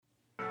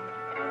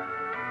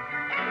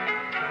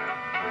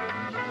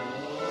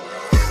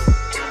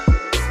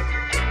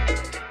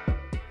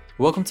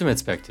Welcome to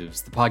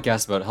Medspectives, the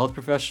podcast about health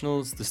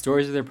professionals, the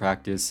stories of their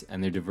practice,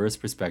 and their diverse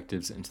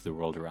perspectives into the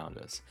world around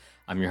us.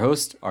 I'm your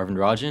host, Arvind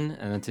Rajan,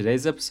 and on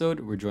today's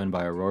episode, we're joined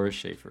by Aurora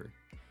Schaefer.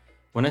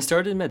 When I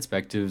started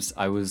Medspectives,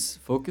 I was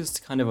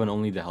focused kind of on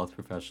only the health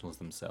professionals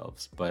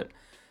themselves, but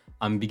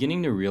I'm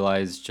beginning to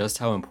realize just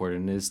how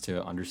important it is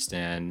to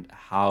understand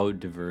how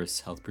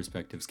diverse health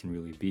perspectives can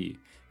really be,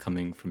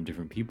 coming from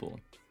different people.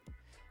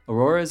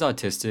 Aurora is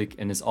autistic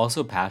and is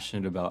also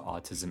passionate about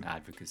autism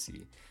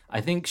advocacy. I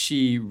think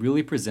she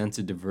really presents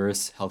a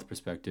diverse health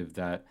perspective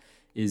that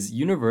is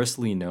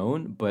universally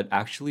known but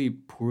actually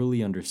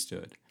poorly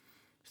understood.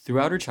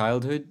 Throughout her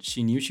childhood,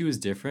 she knew she was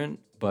different,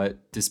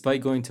 but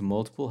despite going to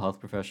multiple health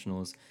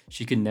professionals,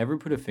 she could never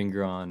put a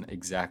finger on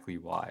exactly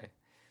why.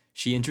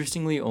 She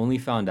interestingly only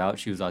found out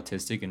she was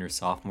autistic in her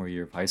sophomore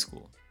year of high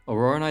school.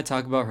 Aurora and I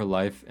talk about her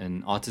life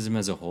and autism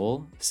as a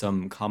whole,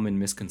 some common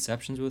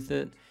misconceptions with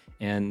it,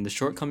 and the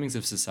shortcomings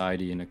of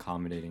society in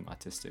accommodating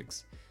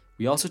autistics.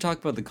 We also talk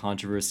about the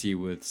controversy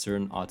with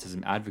certain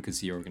autism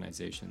advocacy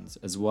organizations,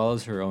 as well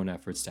as her own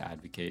efforts to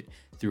advocate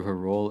through her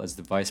role as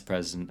the vice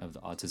president of the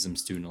Autism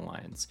Student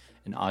Alliance,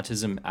 an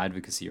autism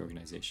advocacy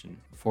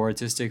organization for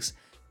autistics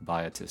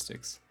by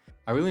autistics.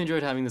 I really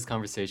enjoyed having this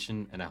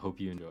conversation, and I hope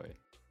you enjoy.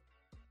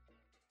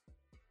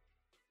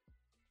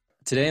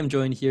 Today I'm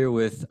joined here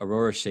with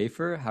Aurora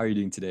Schaefer. How are you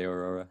doing today,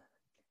 Aurora?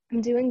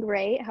 I'm doing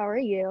great. How are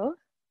you?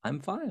 I'm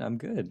fine. I'm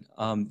good.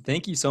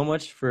 Thank you so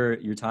much for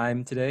your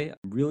time today.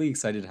 I'm really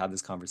excited to have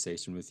this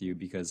conversation with you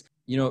because,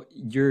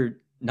 you're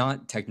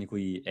not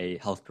technically a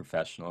health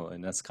professional,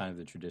 and that's kind of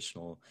the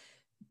traditional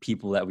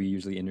people that we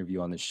usually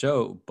interview on the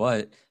show,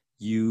 but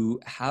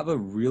you have a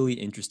really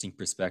interesting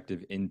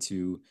perspective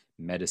into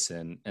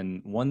medicine,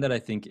 and one that I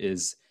think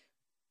is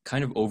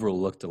kind of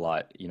overlooked a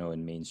lot,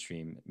 in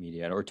mainstream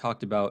media or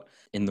talked about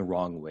in the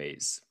wrong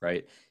ways,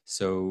 right?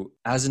 So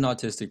as an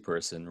autistic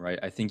person, right,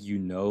 I think you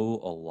know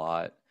a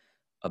lot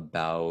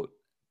about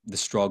the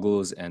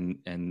struggles and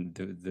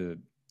the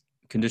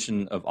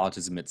condition of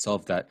autism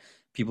itself that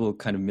people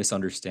kind of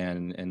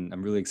misunderstand. And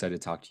I'm really excited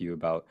to talk to you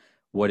about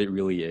what it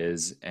really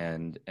is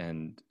and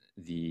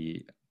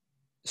the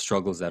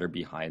struggles that are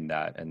behind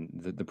that and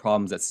the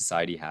problems that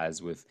society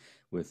has with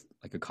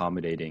like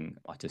accommodating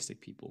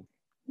autistic people.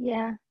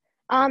 Yeah.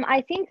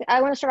 I think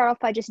I want to start off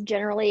by just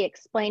generally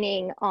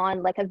explaining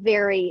on like a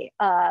very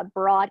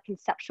broad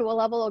conceptual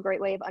level, a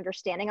great way of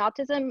understanding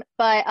autism,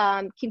 but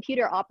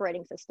computer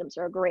operating systems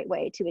are a great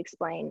way to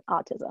explain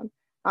autism.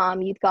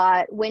 You've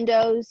got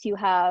Windows, you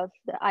have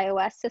the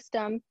iOS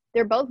system.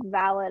 They're both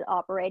valid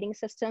operating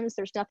systems.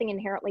 There's nothing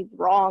inherently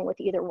wrong with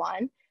either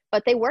one,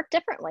 but they work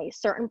differently.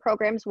 Certain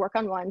programs work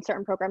on one,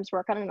 certain programs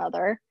work on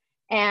another,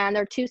 and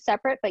they're two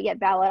separate but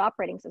yet valid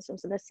operating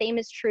systems. And the same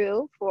is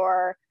true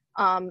for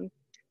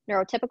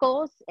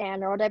neurotypicals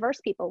and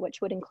neurodiverse people, which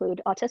would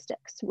include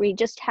autistics. We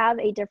just have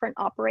a different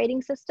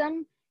operating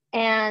system,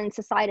 and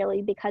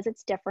societally, because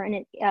it's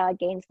different, it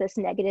gains this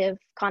negative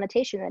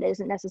connotation that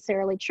isn't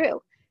necessarily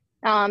true.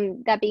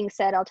 That being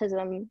said,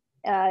 autism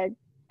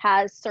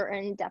has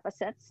certain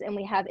deficits, and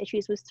we have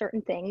issues with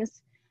certain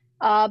things.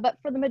 But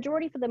for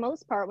the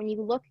most part, when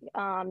you look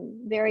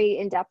very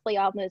in-depthly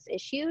on those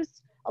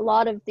issues, a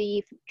lot of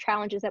the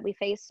challenges that we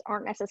face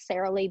aren't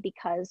necessarily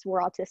because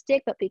we're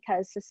autistic, but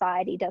because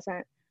society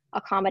doesn't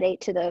accommodate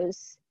to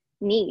those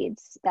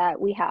needs that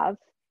we have,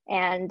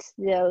 and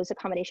those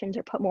accommodations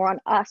are put more on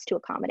us to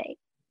accommodate.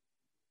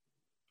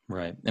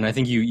 Right. And I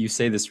think you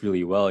say this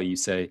really well. You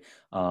say,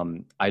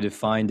 I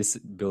define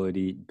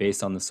disability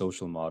based on the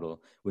social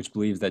model, which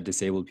believes that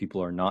disabled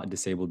people are not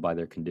disabled by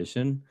their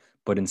condition,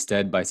 but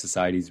instead by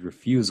society's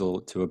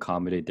refusal to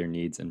accommodate their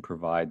needs and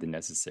provide the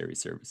necessary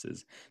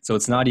services. So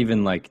it's not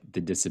even like the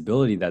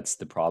disability that's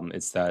the problem.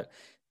 It's that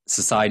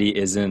society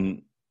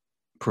isn't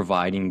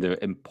providing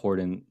the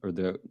important or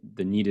the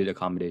needed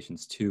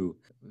accommodations to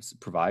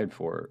provide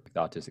for the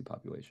autistic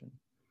population.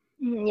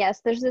 Yes,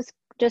 there's this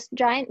just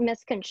giant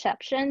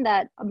misconception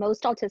that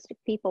most autistic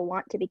people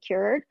want to be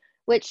cured,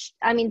 which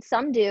I mean,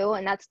 some do,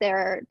 and that's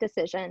their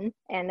decision,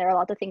 and they're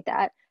allowed to think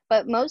that,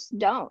 but most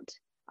don't.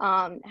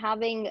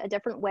 Having a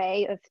different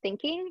way of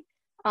thinking,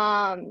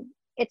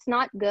 it's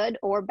not good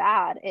or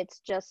bad.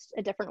 It's just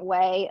a different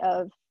way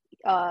of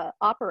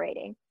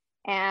operating.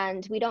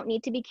 And we don't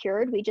need to be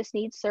cured. We just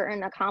need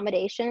certain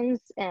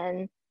accommodations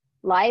in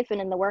life and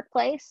in the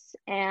workplace,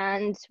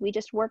 and we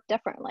just work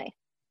differently.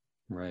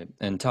 Right.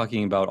 And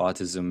talking about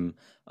autism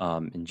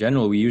in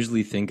general, we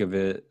usually think of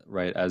it,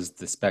 right, as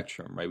the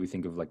spectrum, right? We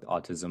think of like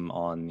autism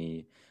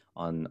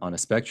on a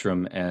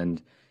spectrum,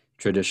 and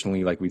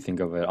traditionally like we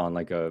think of it on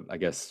like a, I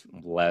guess,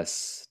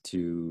 less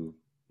to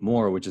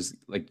more, which is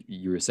like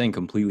you were saying,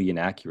 completely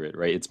inaccurate,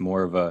 right? It's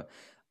more of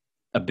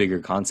a bigger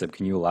concept.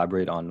 Can you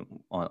elaborate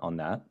on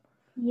that?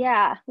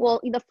 Yeah, well,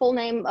 the full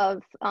name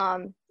of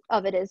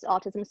it is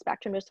autism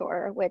spectrum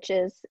disorder, which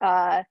is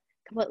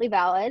completely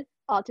valid.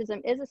 Autism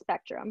is a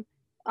spectrum,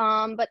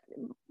 but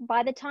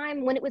by the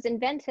time when it was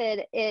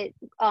invented, it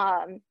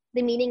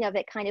the meaning of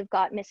it kind of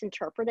got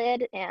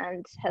misinterpreted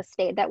and has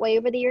stayed that way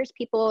over the years.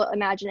 People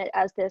imagine it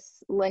as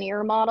this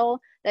linear model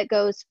that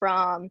goes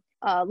from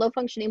low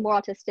functioning,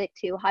 more autistic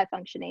to high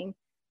functioning,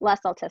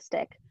 less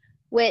autistic,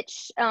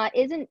 which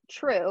isn't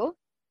true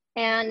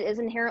and is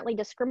inherently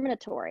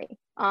discriminatory.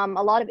 A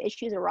lot of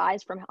issues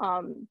arise from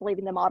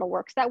believing the model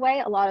works that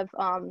way. A lot of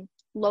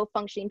low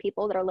functioning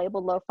people that are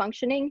labeled low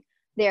functioning,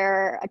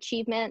 their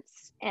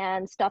achievements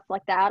and stuff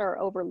like that are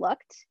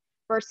overlooked,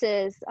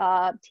 versus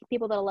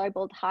people that are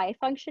labeled high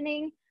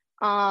functioning.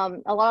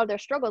 A lot of their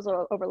struggles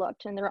are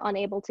overlooked and they're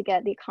unable to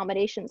get the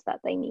accommodations that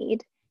they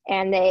need,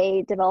 and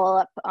they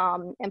develop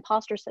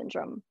imposter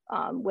syndrome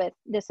with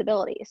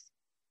disabilities.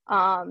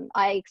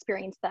 I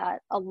experienced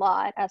that a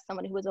lot as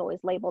someone who was always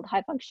labeled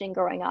high functioning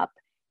growing up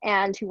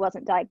and who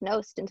wasn't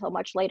diagnosed until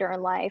much later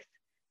in life.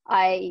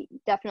 I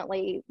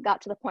definitely got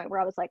to the point where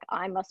I was like,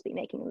 I must be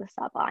making this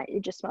up.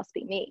 It just must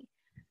be me.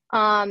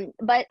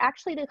 But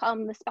actually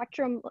the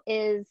spectrum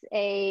is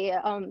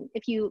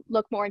if you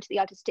look more into the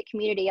autistic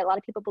community, a lot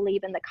of people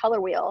believe in the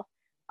color wheel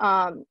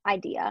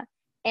idea.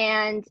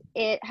 And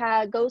it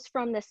goes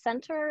from the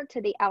center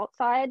to the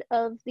outside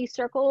of the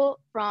circle,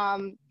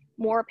 from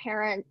more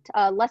apparent,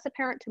 less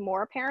apparent to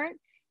more apparent.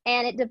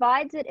 And it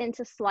divides it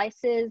into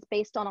slices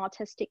based on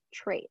autistic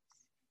traits.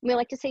 We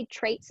like to say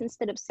traits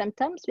instead of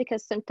symptoms,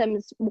 because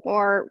symptoms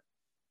more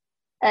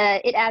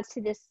it adds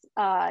to this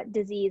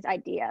disease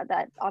idea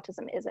that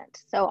autism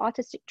isn't. So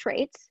autistic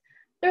traits,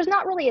 there's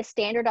not really a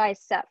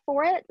standardized set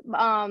for it,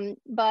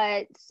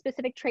 but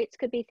specific traits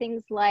could be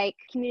things like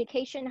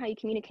communication, how you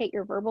communicate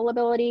your verbal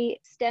ability,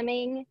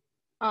 stimming,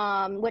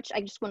 which I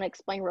just want to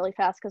explain really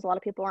fast because a lot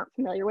of people aren't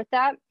familiar with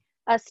that.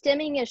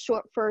 Stimming is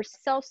short for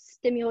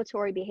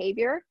self-stimulatory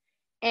behavior,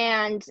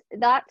 and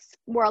that's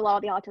where a lot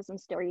of the autism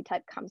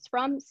stereotype comes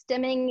from.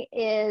 Stimming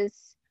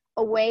is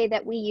a way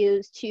that we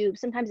use to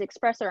sometimes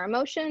express our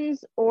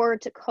emotions or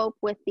to cope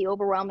with the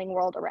overwhelming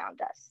world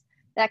around us.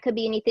 That could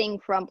be anything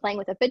from playing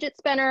with a fidget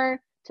spinner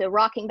to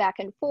rocking back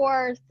and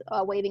forth,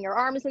 waving your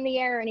arms in the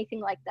air, anything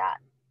like that.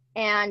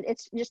 And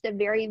it's just a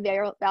very,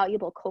 very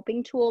valuable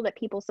coping tool that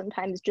people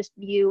sometimes just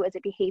view as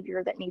a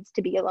behavior that needs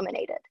to be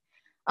eliminated.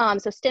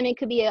 So stimming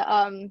could be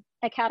a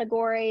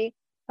category,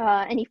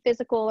 any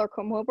physical or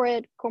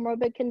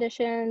comorbid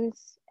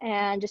conditions,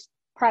 and just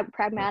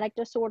pragmatic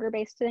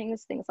disorder-based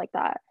things like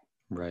that.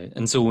 Right.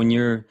 And so when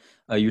you're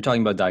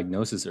talking about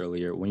diagnosis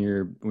earlier, when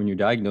you're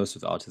diagnosed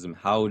with autism,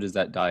 how does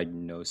that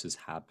diagnosis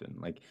happen?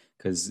 Like,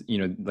 because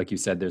like you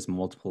said, there's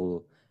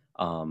multiple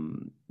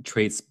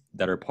traits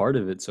that are part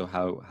of it. So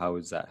how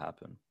does that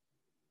happen?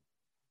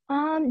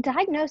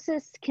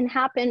 Diagnosis can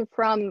happen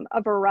from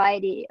a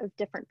variety of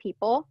different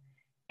people.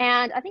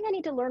 And I think I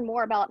need to learn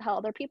more about how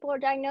other people are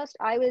diagnosed.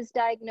 I was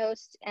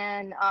diagnosed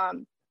in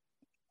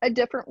a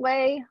different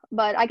way,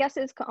 but I guess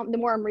the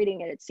more I'm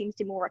reading it, it seems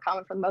to be more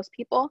common for most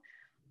people.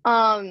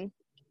 I'm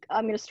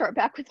going to start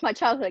back with my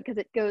childhood because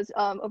it goes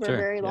over a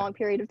very long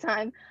period of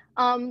time.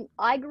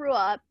 I grew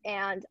up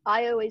and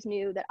I always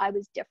knew that I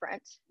was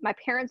different. My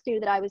parents knew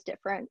that I was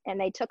different, and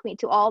they took me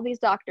to all these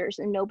doctors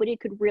and nobody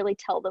could really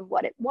tell them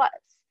what it was.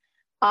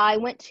 I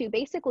went to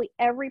basically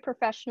every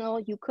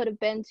professional you could have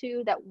been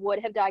to that would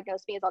have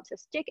diagnosed me as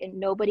autistic, and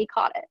nobody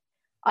caught it.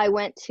 I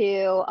went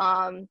to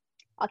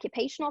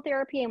occupational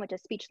therapy. I went to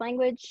speech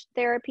language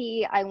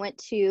therapy. I went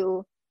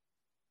to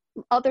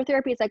other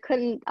therapies I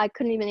couldn't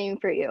even name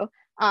for you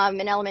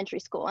in elementary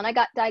school. And I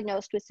got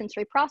diagnosed with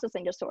sensory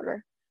processing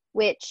disorder,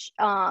 which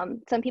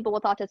some people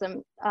with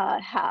autism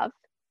have.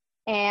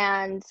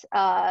 And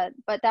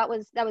but that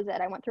was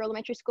it. I went through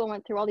elementary school,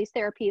 went through all these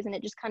therapies, and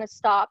it just kind of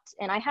stopped.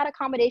 And I had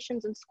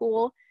accommodations in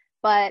school,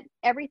 but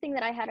everything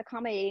that I had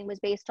accommodating was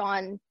based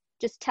on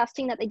just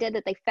testing that they did,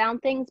 that they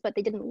found things, but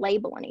they didn't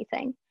label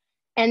anything.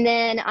 And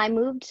then I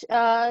moved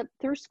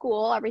through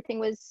school. Everything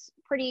was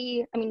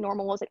pretty,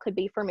 normal as it could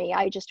be for me.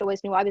 I just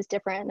always knew I was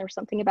different, and there was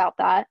something about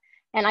that.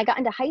 And I got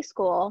into high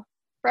school.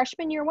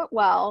 Freshman year went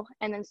well,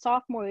 and then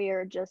sophomore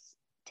year just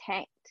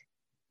tanked.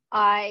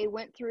 I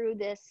went through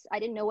this, I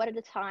didn't know what at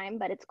the time,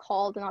 but it's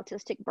called an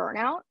autistic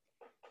burnout.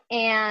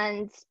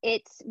 And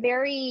it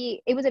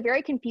was a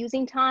very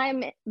confusing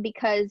time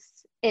because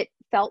it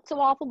felt so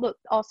awful, but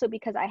also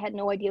because I had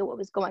no idea what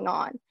was going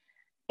on.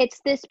 It's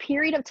this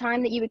period of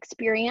time that you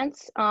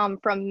experience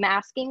from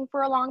masking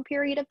for a long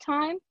period of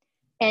time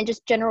and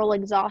just general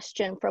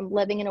exhaustion from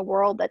living in a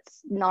world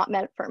that's not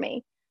meant for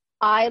me.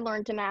 I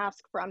learned to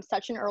mask from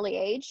such an early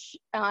age.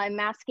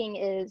 Masking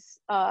is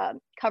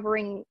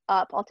covering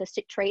up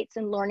autistic traits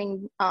and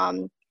learning.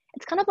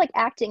 It's kind of like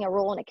acting a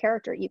role in a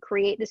character. You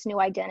create this new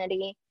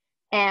identity,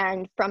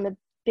 and from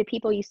the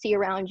people you see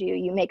around you,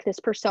 you make this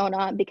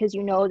persona because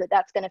you know that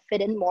that's going to fit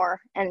in more,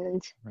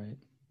 and Right.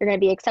 you're going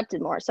to be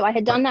accepted more. So I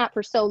had done that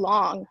for so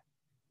long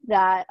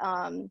that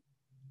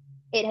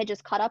it had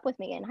just caught up with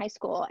me in high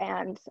school,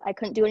 and I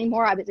couldn't do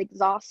anymore. I was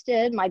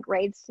exhausted. My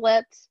grades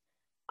slipped.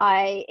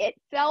 It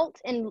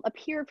felt and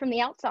appeared from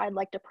the outside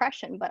like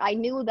depression, but I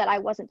knew that I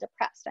wasn't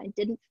depressed. I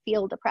didn't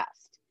feel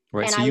depressed.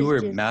 Right. And So I you was were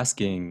just,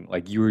 masking,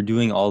 like you were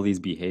doing all these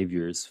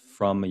behaviors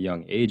from a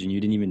young age and you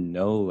didn't even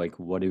know like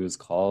what it was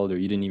called, or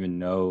you didn't even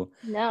know.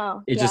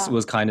 no, It just yeah.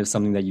 was kind of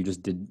something that you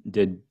just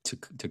did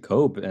to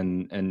cope,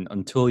 and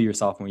until your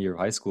sophomore year of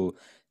high school,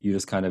 you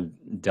just kind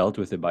of dealt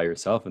with it by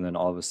yourself, and then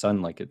all of a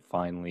sudden like it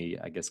finally,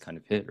 I guess, kind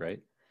of hit, right?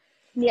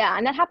 Yeah,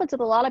 and that happens with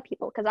a lot of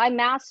people because I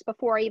masked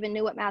before I even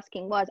knew what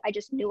masking was. I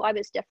just knew I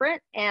was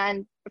different.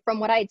 And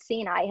from what I had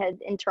seen, I had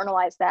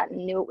internalized that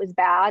and knew it was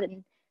bad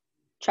and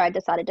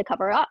decided to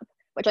cover up,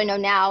 which I know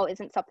now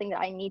isn't something that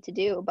I need to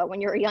do. But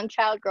when you're a young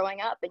child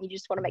growing up and you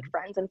just want to make Mhm.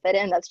 friends and fit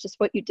in, that's just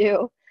what you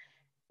do.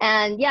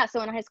 And yeah,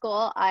 so in high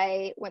school,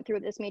 I went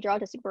through this major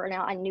autistic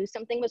burnout. I knew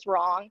something was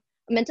wrong.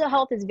 Mental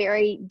health is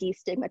very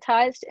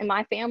destigmatized in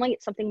my family.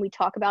 It's something we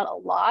talk about a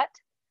lot.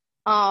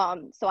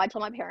 So I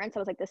told my parents, I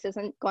was like, this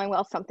isn't going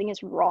well. Something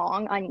is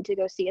wrong. I need to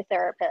go see a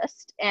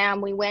therapist.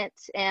 And we went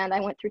and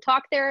I went through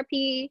talk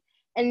therapy.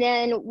 And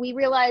then we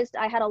realized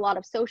I had a lot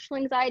of social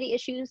anxiety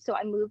issues. So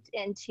I moved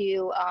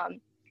into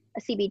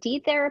a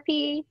CBT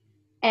therapy.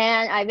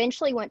 And I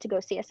eventually went to go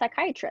see a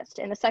psychiatrist.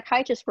 And the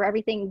psychiatrist, where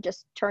everything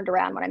just turned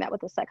around when I met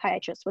with the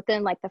psychiatrist.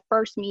 Within like the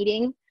first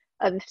meeting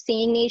of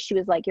seeing me, she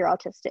was like, you're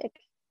autistic.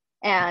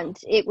 Wow. And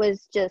it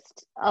was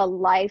just a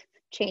life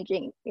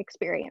changing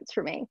experience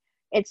for me.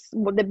 It's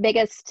the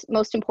biggest,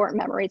 most important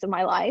memories of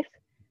my life.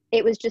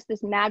 It was just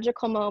this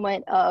magical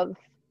moment of,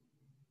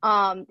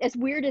 as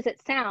weird as it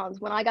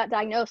sounds, when I got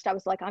diagnosed, I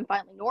was like, I'm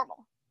finally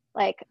normal.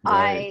 Like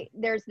Right.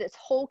 there's this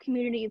whole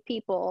community of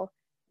people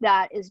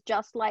that is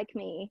just like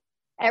me.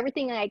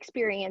 Everything I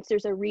experience,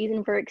 there's a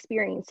reason for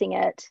experiencing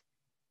it,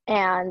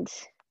 and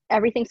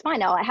everything's fine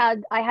now. I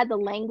had the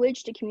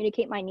language to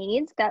communicate my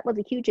needs. That was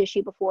a huge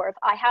issue before. If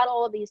I had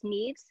all of these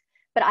needs,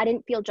 but I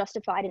didn't feel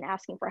justified in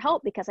asking for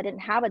help because I didn't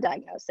have a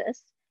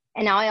diagnosis.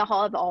 And now I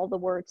have all the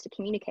words to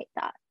communicate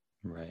that.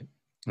 Right.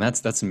 And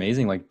that's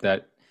amazing. Like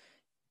that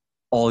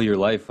all your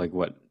life, like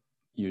what,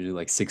 usually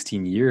like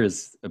 16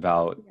 years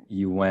about Yeah.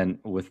 you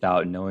went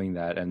without knowing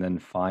that. And then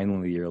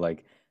finally you're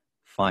like,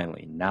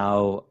 finally,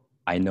 now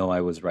I know I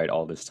was right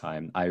all this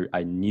time.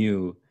 I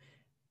knew,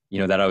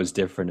 that I was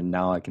different, and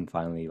now I can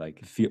finally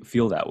like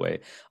feel that way.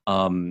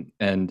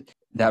 And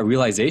that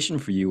realization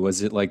for you,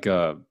 was it like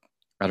I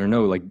don't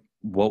know, like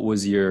what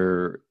was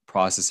your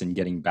process in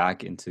getting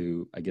back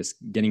into, I guess,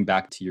 getting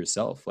back to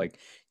yourself? Like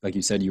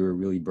you said, you were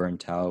really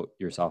burnt out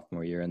your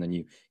sophomore year, and then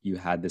you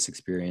had this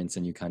experience,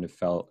 and you kind of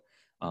felt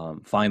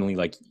finally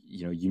like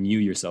you knew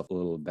yourself a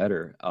little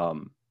better.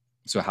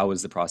 So how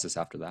was the process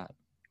after that?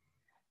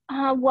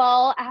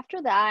 Well,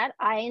 after that,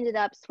 I ended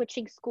up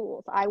switching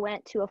schools. I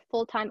went to a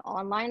full time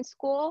online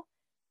school.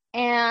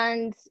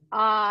 And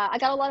I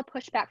got a lot of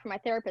pushback from my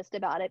therapist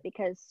about it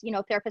because,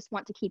 therapists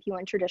want to keep you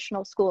in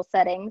traditional school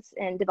settings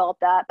and develop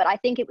that. But I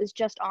think it was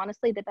just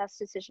honestly the best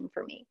decision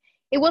for me.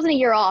 It wasn't a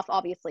year off,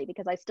 obviously,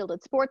 because I still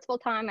did sports full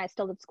time. I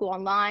still did school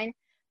online,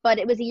 but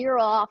it was a year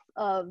off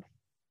of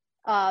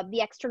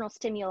the external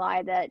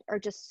stimuli that are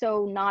just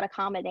so not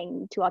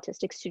accommodating to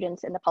autistic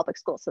students in the public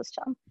school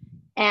system.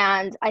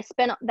 And I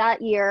spent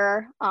that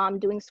year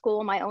doing school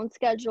on my own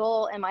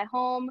schedule in my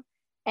home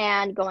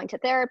and going to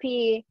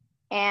therapy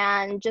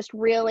and just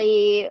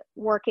really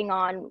working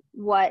on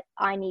what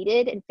I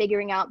needed and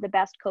figuring out the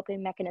best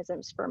coping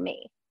mechanisms for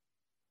me.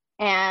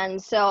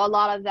 And so a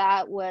lot of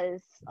that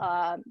was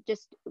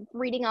just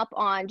reading up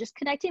on just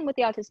connecting with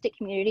the autistic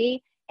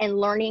community and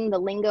learning the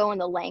lingo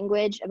and the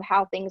language of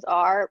how things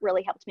are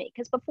really helped me.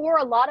 Because before,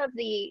 a lot of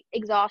the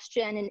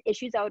exhaustion and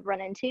issues I would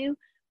run into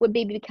would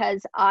be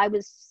because I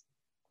was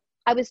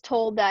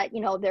told that,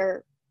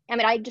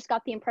 I just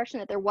got the impression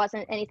that there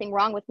wasn't anything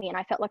wrong with me, and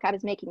I felt like I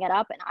was making it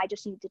up, and I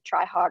just need to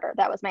try harder.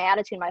 That was my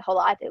attitude my whole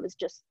life. It was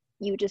just,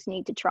 you just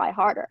need to try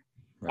harder.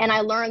 And Right.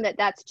 I learned that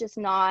that's just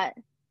not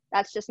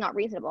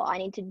reasonable. I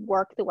need to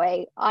work the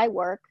way I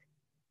work,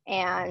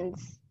 and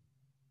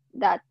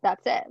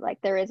that's it.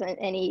 Like there isn't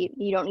any,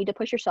 you don't need to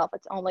push yourself.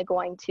 It's only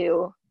going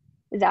to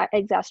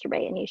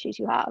exacerbate any issues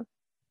you have.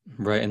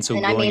 Right. And so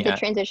And I going made the at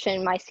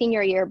transition my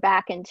senior year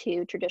back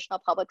into traditional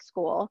public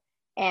school.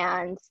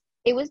 And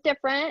it was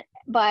different,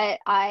 but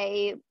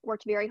I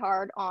worked very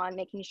hard on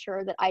making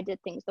sure that I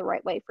did things the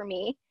right way for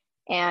me.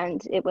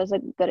 And it was a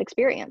good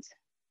experience.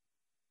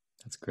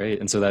 That's great.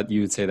 And so that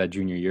you would say that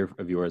junior year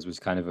of yours was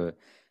kind of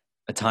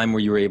a time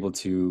where you were able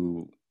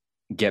to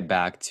get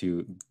back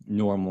to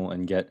normal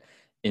and get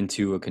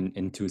into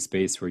a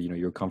space where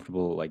you're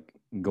comfortable, like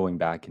going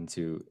back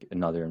into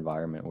another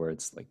environment where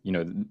it's like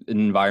an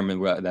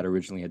environment that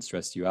originally had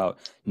stressed you out.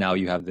 Now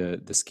you have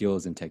the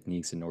skills and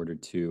techniques in order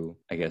to,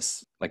 I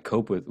guess, like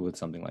cope with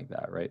something like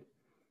that, right?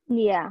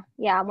 Yeah.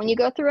 Yeah. When you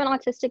go through an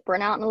autistic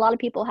burnout, and a lot of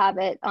people have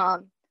it,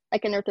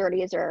 like in their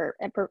 30s or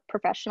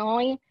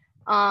professionally,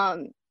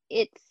 um,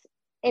 it's,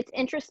 it's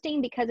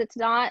interesting because it's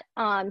not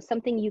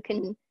something you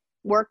can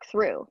work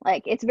through.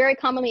 Like it's very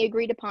commonly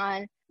agreed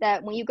upon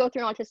that when you go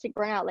through an autistic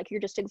burnout, like you're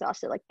just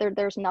exhausted. Like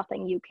there's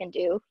nothing you can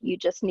do. You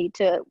just need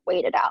to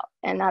wait it out.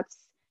 And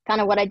that's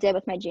kind of what I did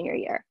with my junior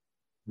year.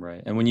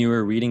 Right. And when you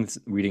were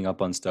reading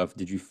up on stuff,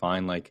 did you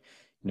find like,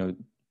 you know,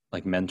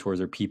 like mentors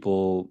or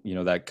people,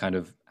 that kind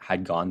of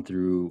had gone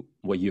through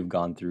what you've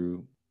gone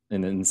through,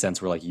 in the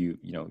sense where like you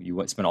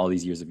spent all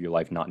these years of your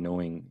life not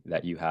knowing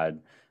that you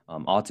had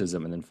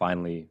autism, and then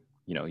finally,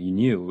 you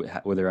knew.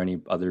 Were there any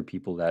other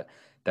people that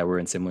were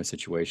in similar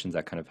situations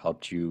that kind of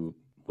helped you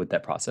with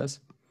that process?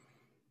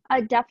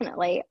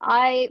 Definitely.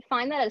 I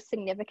find that a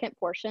significant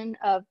portion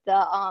of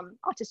the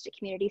autistic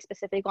community,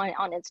 specifically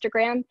on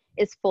Instagram,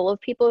 is full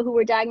of people who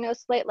were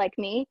diagnosed late, like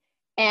me,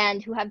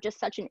 and who have just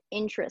such an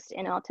interest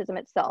in autism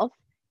itself.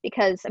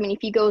 Because, I mean,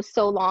 if you go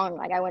so long,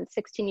 like I went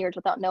 16 years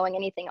without knowing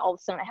anything, all of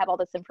a sudden I have all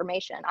this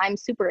information. I'm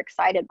super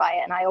excited by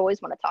it, and I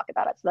always want to talk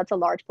about it. So that's a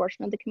large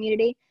portion of the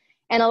community.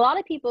 And a lot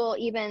of people,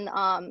 even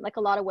like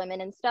a lot of women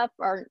and stuff,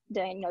 are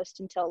diagnosed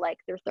until like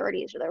their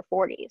 30s or their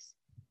 40s.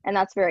 And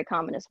that's very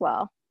common as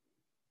well.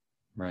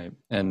 Right.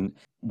 And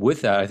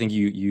with that, I think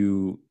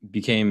you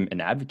became an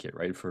advocate,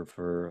 right,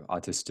 for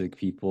autistic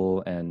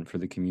people and for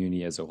the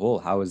community as a whole.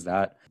 How has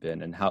that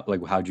been, and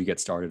how'd you get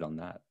started on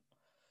that?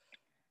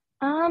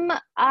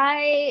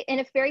 In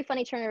a very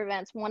funny turn of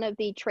events, one of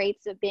the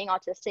traits of being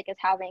autistic is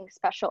having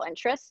special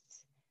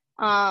interests.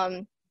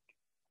 Um,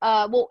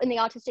 well, in the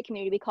autistic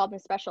community, we call them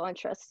special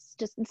interests.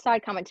 Just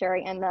side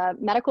commentary, in the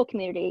medical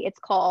community, it's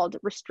called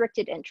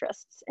restricted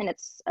interests, and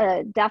it's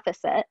a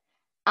deficit.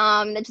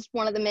 That's just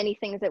one of the many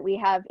things that we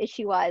have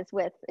issue-wise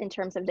with in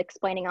terms of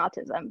explaining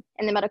autism.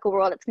 In the medical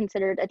world, it's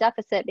considered a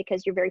deficit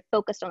because you're very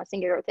focused on a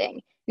singular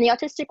thing. In the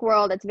autistic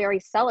world, it's very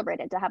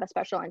celebrated to have a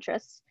special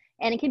interest,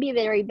 and it can be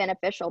very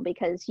beneficial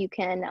because you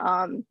can,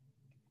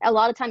 a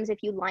lot of times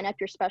if you line up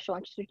your special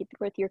interest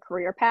with your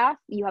career path,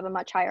 you have a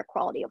much higher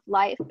quality of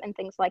life and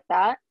things like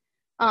that.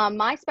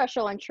 My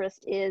special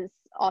interest is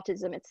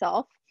autism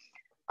itself,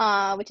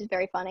 which is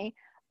very funny.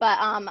 But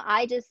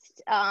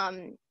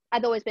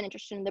I've always been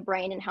interested in the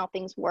brain and how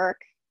things work,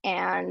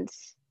 and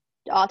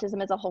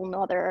autism is a whole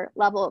nother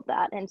level of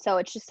that. And so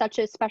it's just such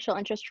a special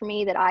interest for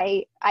me that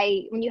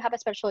when you have a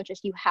special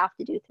interest, you have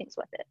to do things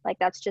with it. Like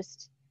that's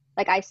just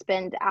like I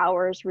spend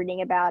hours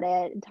reading about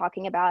it and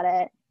talking about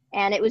it.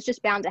 And it was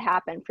just bound to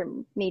happen for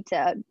me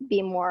to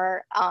be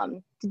more,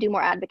 to do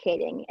more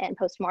advocating and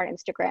post more on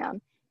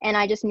Instagram. And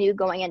I just knew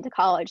going into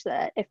college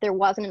that if there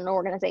wasn't an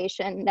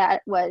organization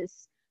that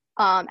was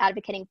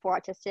advocating for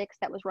autistics,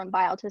 that was run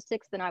by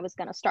autistics, then I was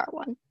going to start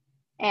one.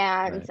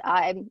 And Right.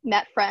 I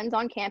met friends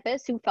on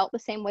campus who felt the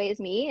same way as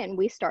me, and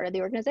we started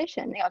the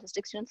organization, the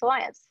Autistic Students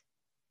Alliance.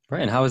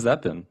 Right. And how has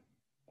that been?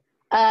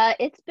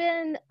 It's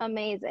been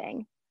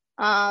amazing.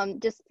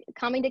 Just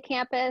coming to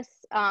campus,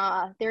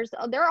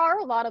 there are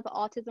a lot of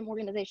autism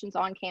organizations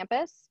on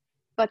campus,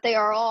 but they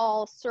are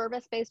all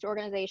service-based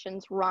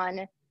organizations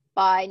run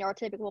by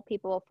neurotypical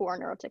people for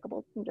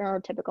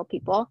neurotypical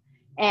people.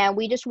 And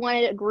we just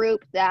wanted a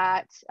group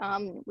that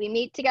we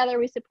meet together,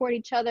 we support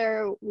each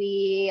other,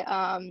 we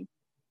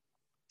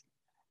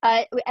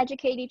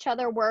educate each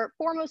other. We're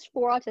foremost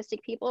for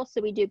autistic people,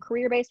 so we do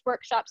career-based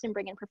workshops and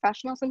bring in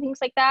professionals and things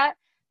like that.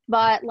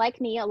 But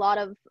like me, a lot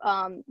of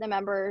the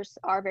members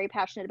are very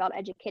passionate about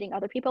educating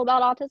other people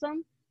about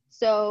autism.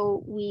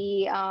 So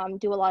we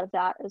do a lot of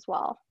that as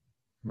well.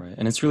 Right.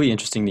 And it's really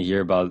interesting to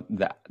hear about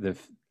the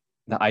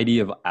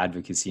idea of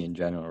advocacy in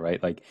general,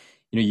 right? Like,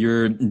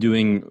 you're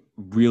doing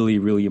really,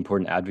 really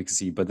important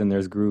advocacy, but then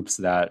there's groups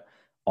that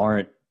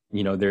aren't,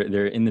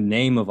 they're in the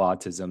name of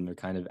autism, they're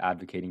kind of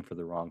advocating for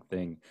the wrong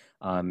thing.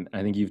 I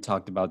think you've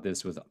talked about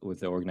this with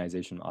the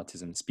organization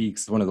Autism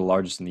Speaks, one of the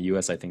largest in the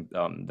US, I think,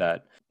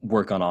 that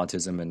work on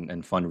autism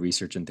and fund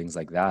research and things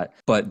like that.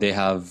 But they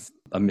have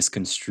a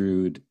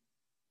misconstrued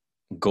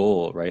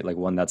goal, right? Like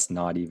one that's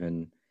not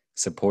even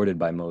supported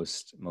by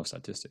most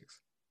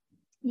autistics.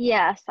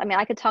 Yes, I mean,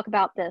 I could talk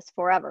about this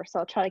forever, so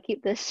I'll try to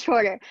keep this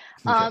shorter.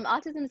 Okay.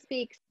 Autism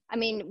Speaks, I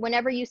mean,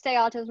 whenever you say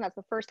autism, that's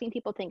the first thing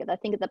people think of. I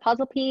think of the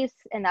puzzle piece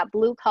and that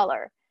blue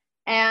color.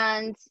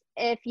 And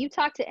if you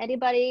talk to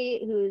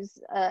anybody who's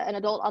an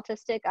adult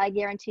autistic, I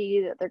guarantee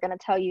you that they're going to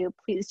tell you,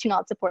 please do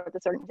not support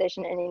this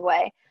organization in any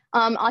way.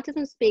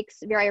 Autism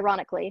Speaks, very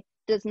ironically,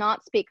 does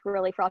not speak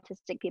really for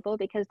autistic people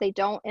because they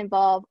don't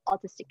involve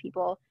autistic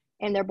people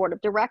in their board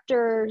of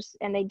directors,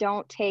 and they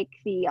don't take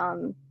the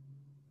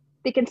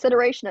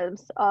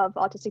considerations of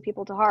autistic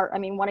people to heart. I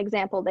mean, one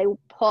example, they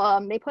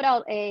put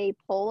out a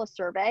poll, a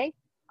survey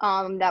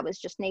that was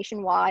just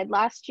nationwide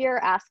last year,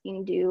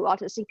 asking, do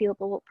autistic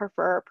people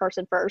prefer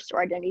person first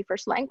or identity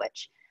first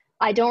language?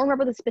 I don't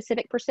remember the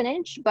specific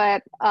percentage,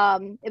 but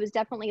it was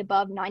definitely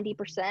above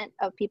 90%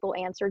 of people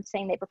answered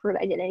saying they preferred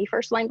identity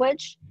first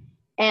language.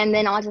 And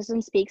then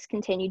Autism Speaks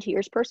continued to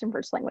use person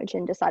first language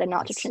and decided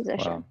not to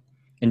transition. Wow.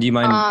 And do you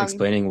mind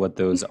explaining what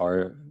those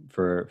are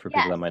for people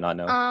Yes. that might not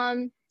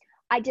know?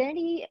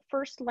 Identity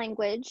first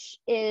language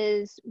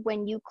is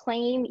when you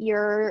claim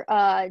your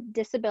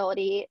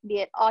disability, be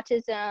it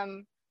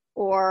autism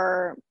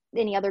or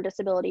any other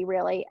disability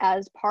really,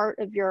 as part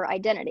of your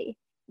identity.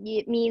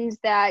 It means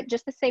that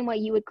just the same way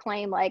you would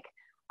claim, like,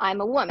 I'm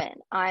a woman,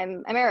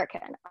 I'm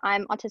American,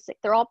 I'm autistic,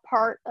 they're all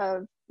part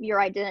of your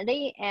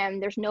identity,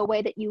 and there's no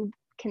way that you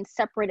can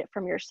separate it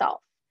from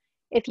yourself.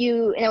 And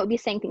it would be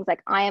saying things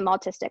like, I am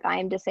autistic, I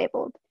am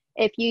disabled.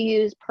 If you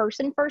use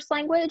person first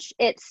language,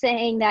 it's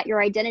saying that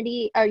your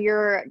identity or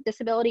your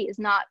disability is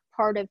not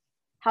part of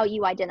how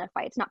you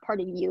identify. It's not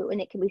part of you,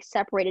 and it can be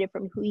separated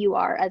from who you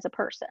are as a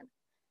person.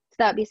 So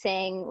that would be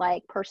saying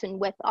like person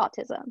with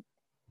autism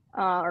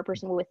or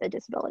person with a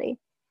disability.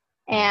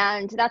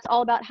 And that's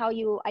all about how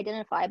you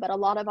identify. But a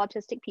lot of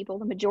autistic people,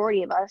 the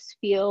majority of us,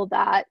 feel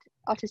that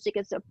autistic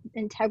is an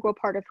integral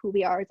part of who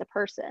we are as a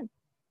person,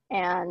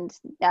 and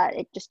that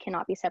it just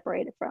cannot be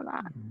separated from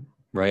that.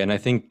 Right. And I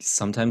think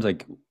sometimes,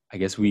 like, I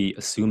guess we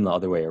assume the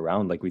other way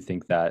around. Like, we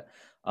think that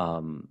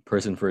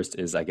person first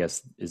is, I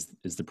guess, is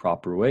the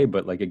proper way.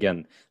 But like,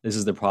 again, this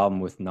is the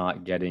problem with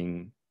not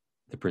getting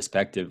the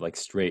perspective like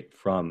straight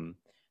from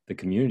the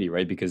community,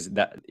 right? Because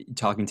that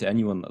talking to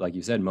anyone, like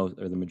you said, most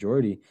or the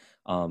majority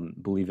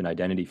believe in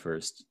identity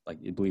first. Like,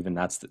 you believe in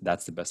that's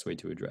the best way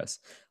to address.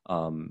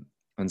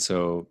 And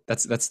so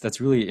that's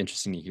really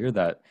interesting to hear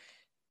that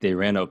they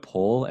ran a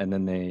poll and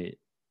then they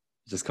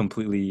just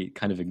completely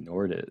kind of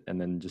ignored it and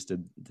then just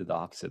did the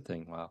opposite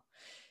thing. Wow.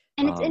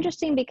 And it's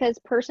interesting because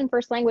person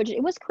first language,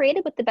 it was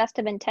created with the best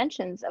of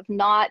intentions of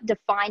not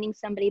defining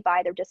somebody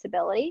by their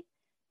disability.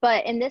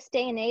 But in this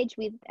day and age,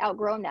 we've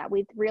outgrown that.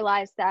 We've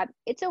realized that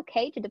it's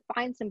okay to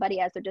define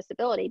somebody as their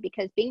disability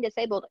because being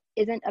disabled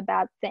isn't a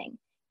bad thing.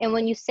 And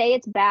when you say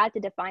it's bad to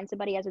define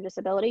somebody as a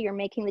disability, you're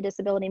making the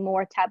disability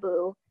more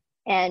taboo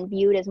and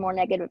viewed as more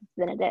negative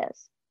than it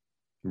is.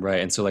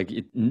 Right. And so like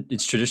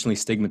it's traditionally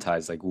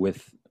stigmatized like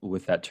with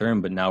that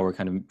term, but now we're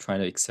kind of trying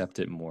to accept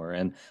it more.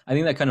 And I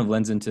think that kind of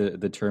lends into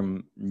the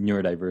term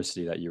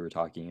neurodiversity that you were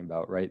talking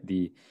about, right?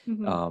 The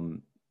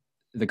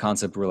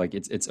concept where like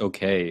it's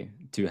okay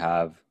to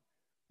have,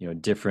 you know,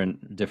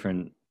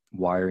 different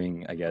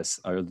wiring, I guess,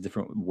 or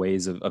different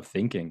ways of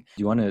thinking.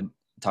 Do you want to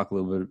talk a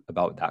little bit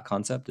about that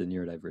concept of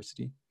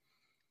neurodiversity?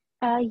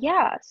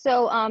 Yeah.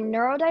 So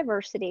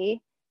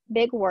neurodiversity,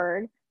 big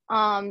word,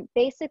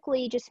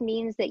 basically just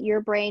means that your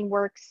brain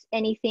works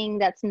anything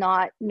that's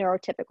not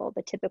neurotypical,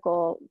 the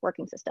typical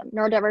working system.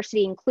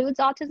 Neurodiversity includes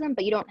autism,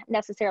 but you don't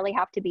necessarily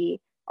have to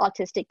be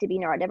autistic to be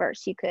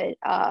neurodiverse. You could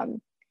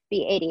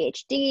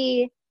be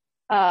ADHD,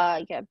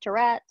 you have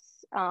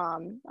Tourette's,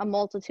 a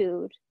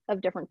multitude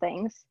of different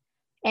things.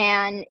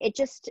 And it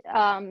just,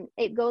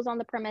 it goes on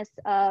the premise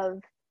of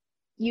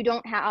you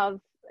don't have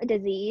a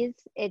disease,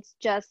 it's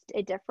just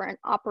a different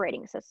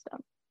operating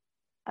system.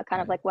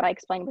 Kind of like what I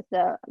explained with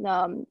the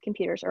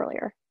computers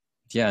earlier.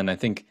 Yeah, and I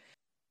think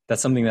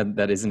that's something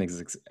that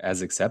isn't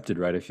as accepted,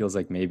 right? It feels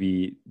like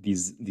maybe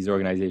these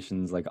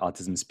organizations like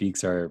Autism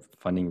Speaks are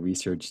funding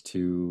research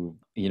to,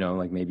 you know,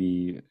 like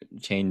maybe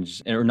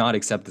change or not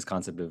accept this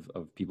concept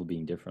of people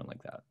being different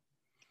like that.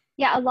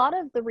 Yeah, a lot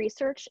of the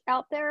research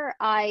out there,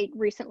 I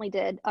recently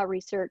did a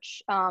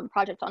research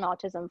project on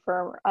autism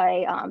for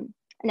a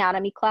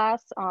anatomy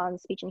class on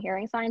speech and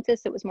hearing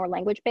sciences. It was more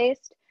language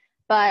based.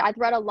 But I've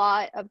read a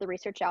lot of the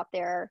research out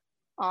there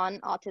on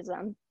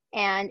autism,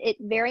 and it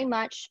very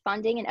much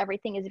funding and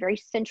everything is very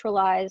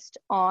centralized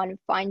on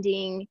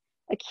finding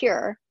a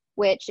cure,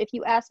 which if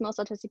you ask most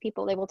autistic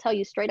people, they will tell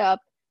you straight up,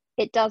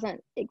 it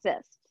doesn't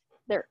exist.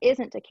 There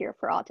isn't a cure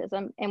for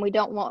autism, and we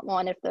don't want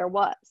one if there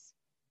was.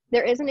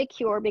 There isn't a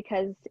cure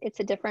because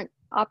it's a different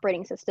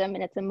operating system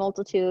and it's a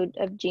multitude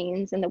of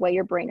genes and the way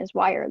your brain is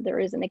wired. There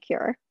isn't a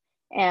cure.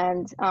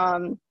 And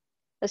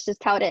that's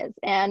just how it is.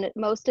 And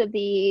most of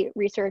the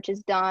research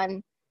is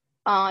done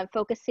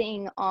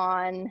focusing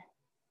on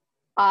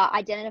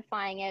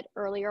identifying it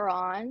earlier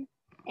on,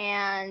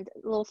 and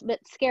a little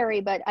bit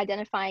scary, but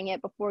identifying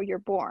it before you're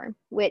born,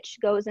 which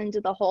goes into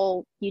the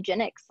whole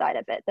eugenics side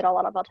of it that a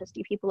lot of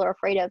autistic people are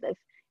afraid of. If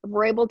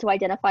we're able to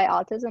identify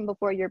autism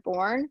before you're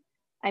born,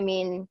 I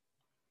mean,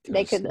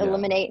 they could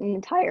eliminate an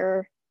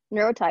entire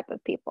neurotype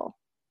of people.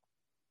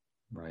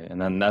 Right.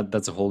 And then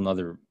that's a whole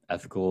nother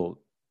ethical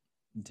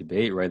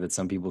debate, right? That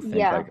some people think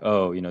like,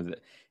 oh, you know,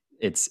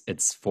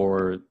 it's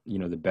for, you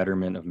know, the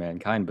betterment of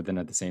mankind, but then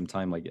at the same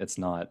time, like it's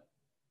not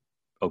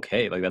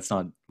okay. Like that's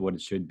not what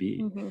it should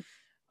be.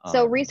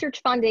 So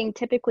research funding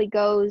typically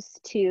goes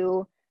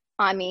to,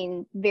 I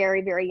mean,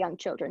 very, very young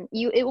children.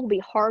 It will be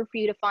hard for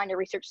you to find a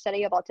research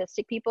study of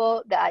autistic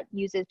people that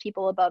uses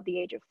people above the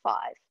age of 5.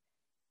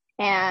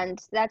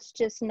 And that's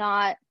just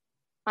not,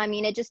 I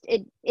mean,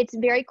 it's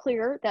very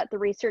clear that the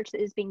research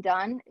that is being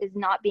done is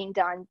not being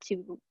done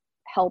to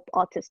help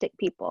autistic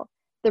people.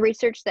 The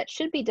research that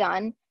should be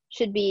done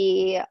should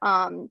be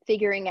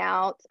figuring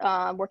out,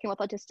 working with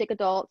autistic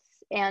adults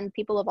and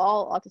people of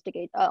all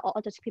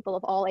autistic people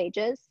of all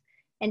ages,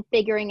 and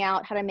figuring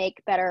out how to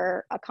make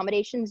better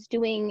accommodations,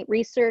 doing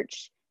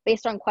research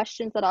based on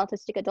questions that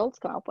autistic adults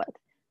come up with.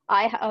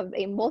 I have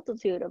a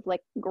multitude of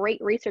like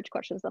great research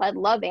questions that I'd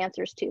love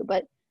answers to,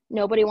 but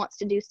nobody wants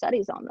to do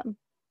studies on them.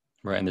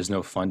 Right. And there's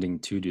no funding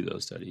to do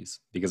those studies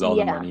because all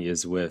the money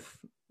is with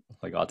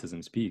like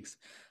Autism Speaks.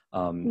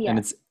 And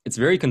it's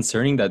very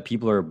concerning that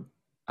people are,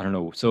 I don't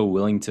know, so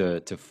willing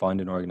to fund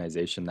an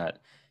organization that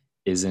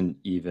isn't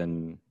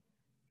even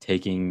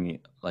taking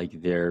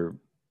like their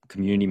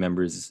community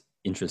members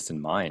interest in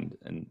mind.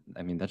 And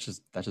I mean, that's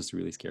just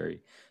really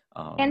scary.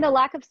 And the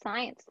lack of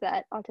science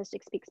that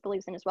Autistic Speaks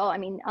believes in as well. I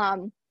mean,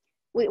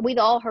 we've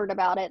all heard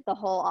about it, the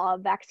whole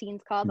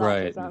vaccines cause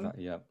Right. autism.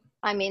 Yeah.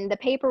 I mean, the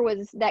paper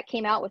that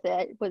came out with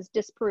it was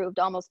disproved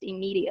almost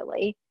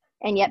immediately,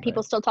 and yet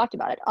people Right. still talked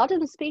about it.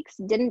 Autism Speaks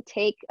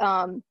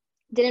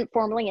didn't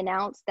formally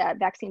announce that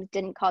vaccines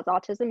didn't cause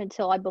autism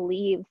until, I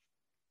believe,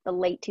 the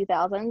late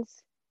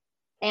 2000s.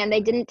 And they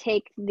Right. didn't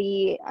take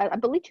I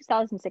believe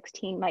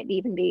 2016 might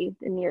even be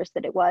the nearest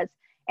that it was.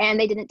 And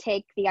they didn't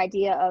take the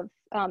idea of,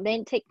 they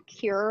didn't take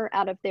cure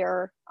out of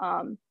their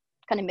kind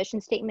of mission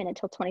statement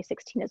until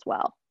 2016 as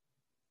well.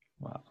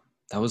 Wow.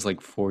 That was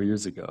like 4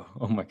 years ago.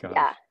 Oh my Yeah.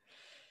 gosh.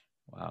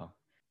 Wow.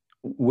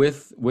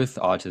 With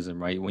autism,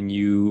 right? When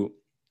you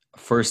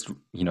first,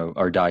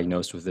 are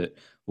diagnosed with it,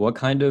 what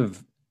kind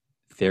of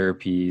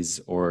therapies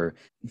or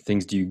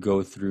things do you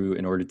go through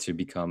in order to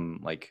become,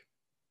 like,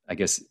 I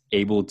guess,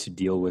 able to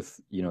deal with,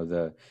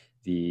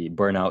 the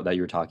burnout that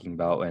you're talking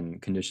about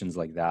and conditions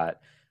like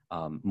that,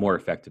 more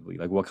effectively?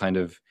 Like, what kind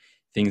of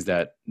things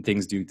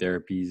do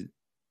therapies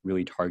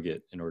really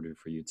target in order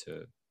for you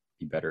to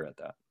be better at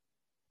that?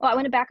 Well, I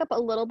want to back up a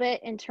little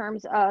bit in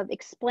terms of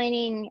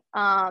explaining.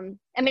 I mean,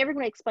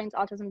 everybody explains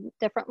autism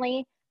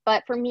differently,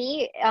 but for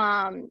me,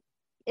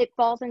 it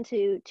falls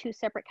into two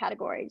separate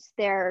categories.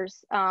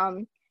 There's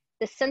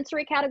the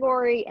sensory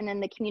category and then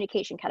the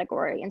communication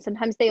category, and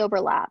sometimes they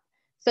overlap.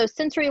 So,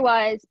 sensory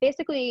wise,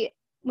 basically,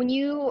 when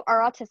you are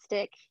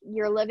autistic,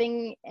 you're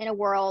living in a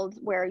world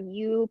where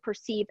you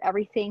perceive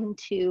everything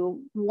to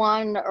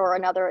one or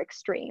another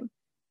extreme.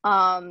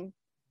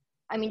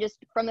 I mean, just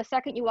from the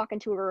second you walk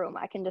into a room,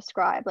 I can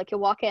describe, like, you'll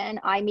walk in,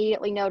 I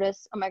immediately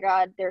notice, oh my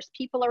God, there's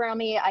people around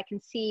me. I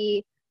can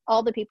see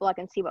all the people. I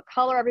can see what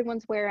color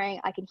everyone's wearing.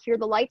 I can hear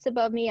the lights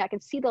above me. I can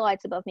see the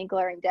lights above me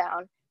glaring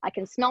down. I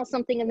can smell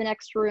something in the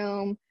next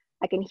room.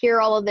 I can hear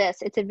all of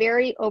this. It's a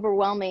very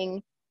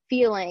overwhelming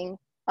feeling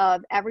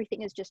of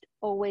everything is just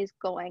always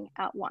going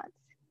at once.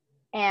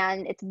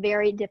 And it's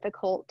very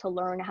difficult to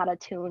learn how to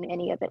tune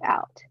any of it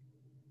out.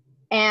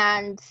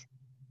 And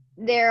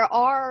there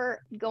are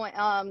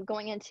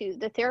going into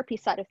the therapy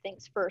side of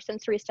things for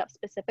sensory stuff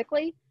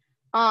specifically,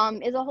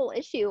 is a whole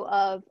issue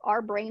of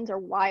our brains are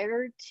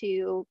wired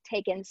to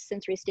take in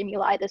sensory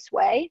stimuli this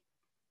way.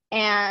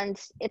 And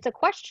it's a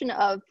question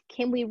of,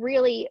 can we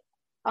really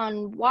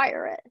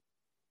unwire it?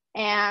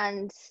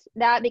 And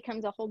that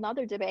becomes a whole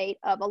nother debate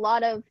of a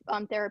lot of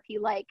therapy,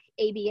 like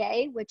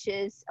ABA, which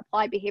is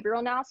applied behavioral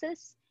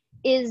analysis,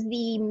 is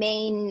the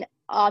main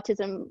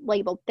autism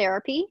labeled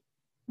therapy,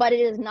 but it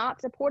is not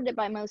supported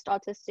by most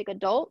autistic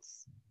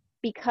adults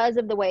because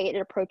of the way it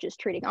approaches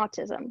treating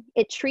autism.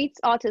 It treats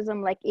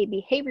autism like a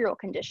behavioral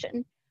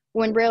condition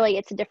when really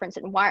it's a difference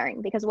in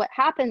wiring. Because what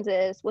happens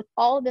is, with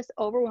all of this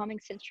overwhelming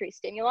sensory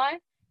stimuli,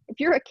 if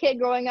you're a kid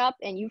growing up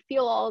and you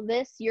feel all of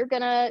this, you're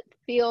gonna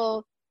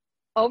feel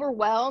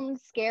overwhelmed,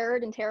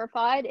 scared, and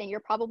terrified, and you're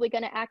probably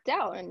gonna act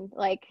out and,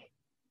 like,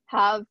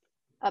 have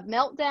a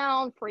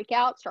meltdown, freak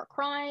out, start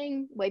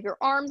crying, wave your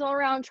arms all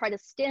around, try to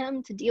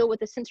stim to deal with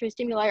the sensory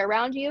stimuli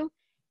around you.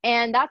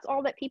 And that's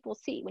all that people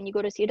see when you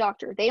go to see a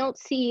doctor. They don't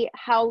see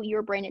how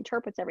your brain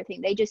interprets everything.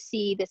 They just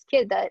see this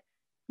kid that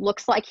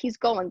looks like he's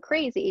going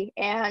crazy.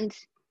 And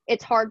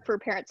it's hard for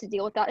parents to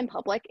deal with that in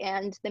public.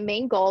 And the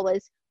main goal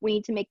is, we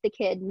need to make the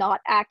kid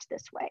not act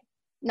this way,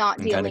 not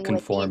And kind of dealing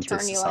with the conform to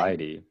internal.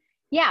 society.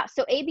 Yeah,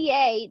 so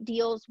ABA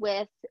deals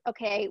with,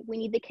 okay, we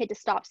need the kid to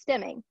stop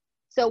stimming.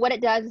 So what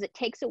it does is it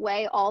takes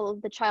away all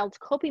of the child's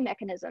coping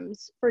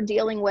mechanisms for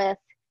dealing with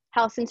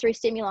how sensory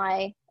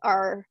stimuli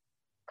are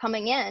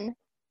coming in,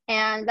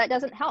 and that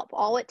doesn't help.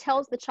 All it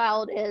tells the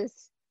child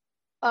is,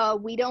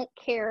 we don't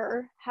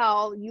care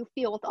how you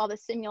feel with all the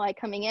stimuli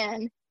coming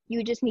in.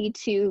 You just need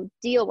to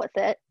deal with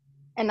it,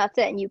 and that's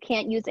it. And you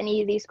can't use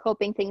any of these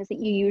coping things that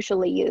you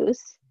usually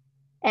use.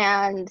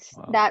 And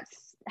Wow.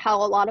 that's how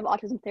a lot of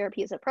autism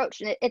therapy is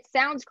approached. And it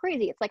sounds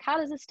crazy. It's like, how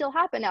does this still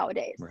happen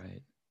nowadays?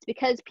 Right. It's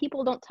because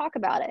people don't talk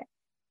about it.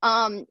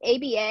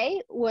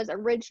 ABA was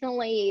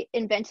originally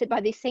invented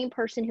by the same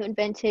person who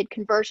invented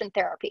conversion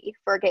therapy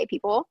for gay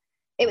people.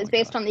 It Oh was my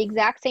based gosh. on the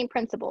exact same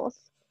principles.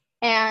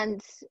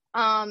 And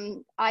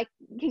I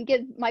can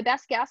give my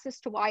best guess as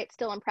to why it's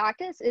still in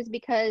practice is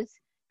because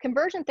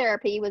conversion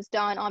therapy was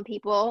done on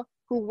people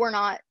who were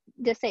not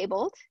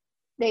disabled.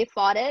 They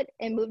fought it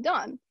and moved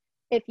on.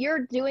 If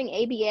you're doing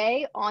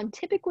ABA on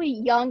typically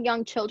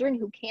young children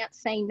who can't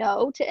say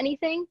no to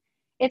anything,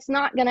 it's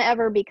not going to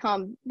ever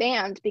become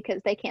banned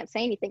because they can't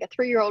say anything. A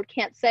 3-year-old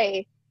can't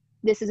say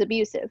this is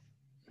abusive.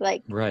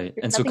 Like, Right.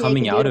 there's And so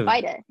nothing they can do to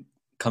fight it.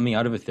 coming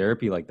out of a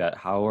therapy like that,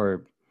 how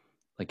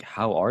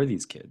are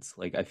these kids?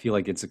 Like, I feel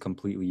like it's a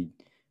completely,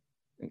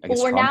 I guess,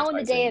 Well, we're now in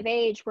the day traumatizing. of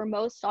age where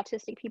most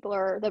autistic people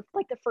are the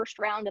first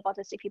round of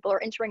autistic people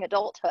are entering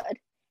adulthood,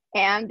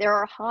 and there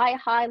are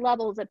high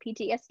levels of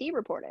PTSD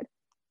reported,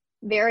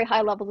 very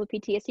high levels of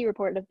PTSD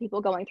reported of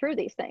people going through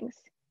these things.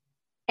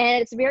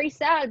 And it's very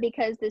sad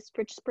because this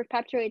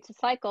perpetuates a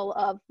cycle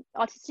of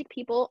autistic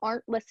people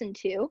aren't listened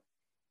to.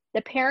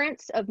 The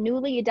parents of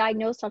newly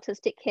diagnosed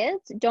autistic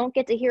kids don't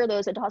get to hear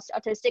those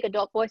autistic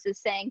adult voices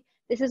saying,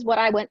 this is what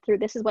I went through,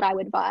 this is what I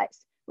would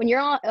advise. When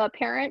you're a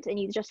parent and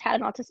you just had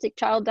an autistic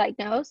child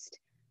diagnosed,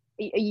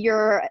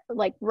 you're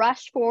like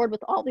rushed forward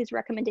with all these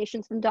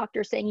recommendations from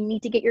doctors saying you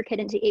need to get your kid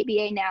into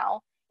ABA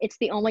now. It's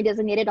the only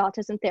designated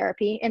autism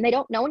therapy, and they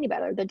don't know any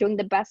better. They're doing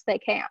the best they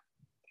can.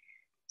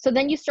 So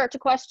then you start to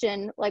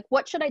question, like,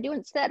 what should I do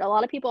instead? A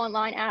lot of people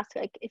online ask,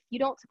 like, if you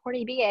don't support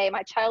ABA,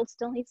 my child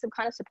still needs some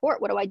kind of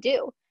support. What do I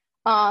do?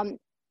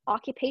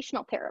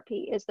 Occupational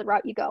therapy is the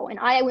route you go. And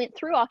I went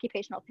through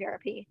occupational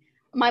therapy.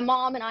 My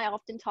mom and I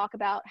often talk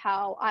about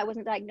how I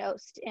wasn't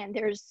diagnosed, and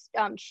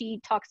she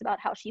talks about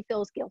how she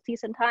feels guilty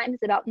sometimes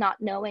about not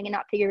knowing and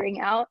not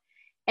figuring out.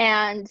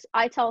 And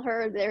I tell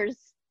her,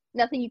 there's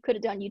nothing you could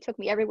have done. You took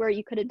me everywhere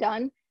you could have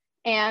done.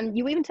 And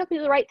you even took me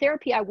to the right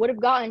therapy I would have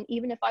gotten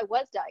even if I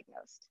was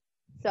diagnosed.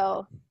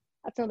 So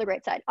that's another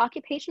great side.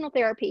 Occupational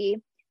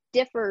therapy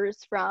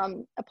differs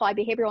from applied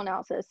behavioral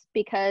analysis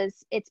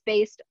because it's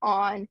based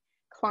on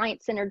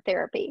client-centered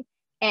therapy.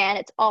 And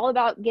it's all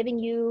about giving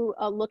you,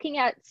 looking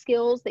at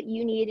skills that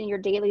you need in your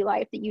daily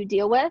life that you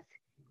deal with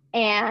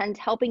and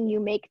helping you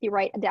make the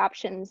right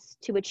adaptations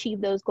to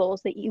achieve those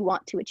goals that you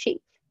want to achieve.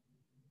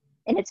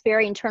 And it's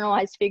very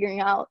internalized, figuring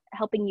out,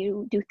 helping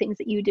you do things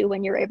that you do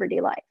in your everyday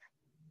life.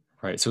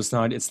 Right. So it's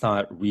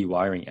not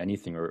rewiring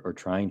anything or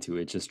trying to,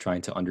 it's just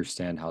trying to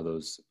understand how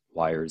those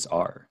wires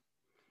are.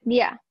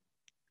 Yeah.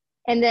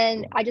 And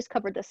then I just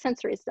covered the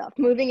sensory stuff.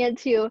 Moving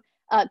into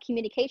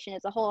communication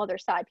is a whole other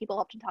side. People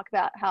often talk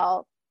about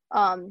how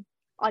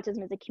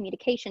autism is a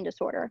communication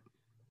disorder.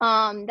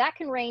 That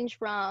can range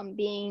from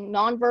being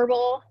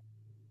nonverbal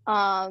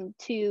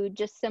to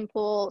just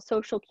simple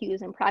social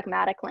cues and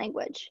pragmatic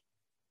language.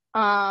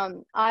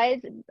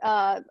 I've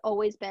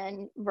always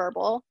been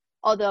verbal,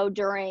 although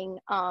during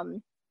meltdowns,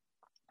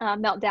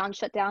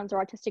 shutdowns,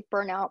 or autistic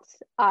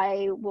burnouts,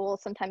 I will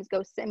sometimes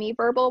go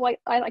semi-verbal, like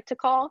I like to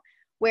call,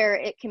 where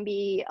it can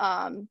be,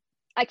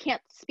 I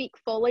can't speak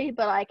fully,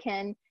 but I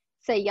can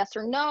say yes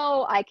or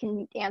no. I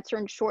can answer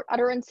in short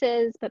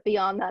utterances, but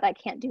beyond that, I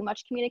can't do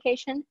much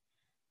communication.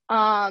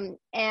 And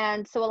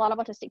so a lot of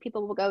autistic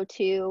people will go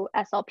to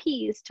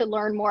SLPs to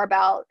learn more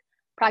about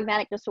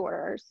pragmatic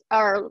disorders,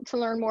 or to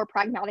learn more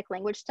pragmatic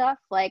language stuff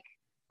like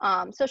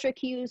social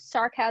cues,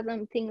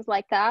 sarcasm, things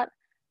like that.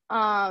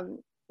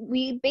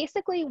 We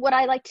basically, what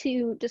I like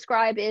to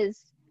describe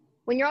is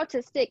when you're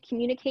autistic,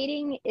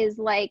 communicating is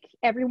like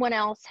everyone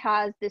else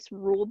has this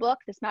rule book,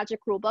 this magic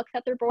rule book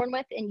that they're born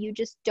with, and you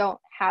just don't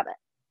have it.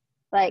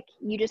 Like,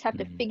 you just have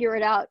to figure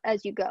it out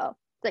as you go.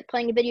 It's like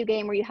playing a video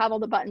game where you have all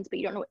the buttons, but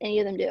you don't know what any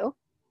of them do.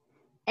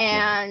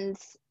 And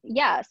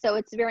yeah, so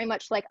it's very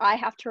much like I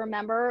have to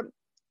remember.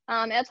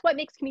 That's what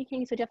makes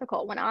communicating so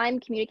difficult. When I'm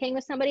communicating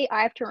with somebody,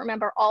 I have to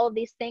remember all of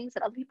these things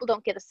that other people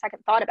don't give a second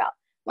thought about.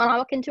 When I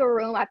walk into a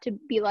room, I have to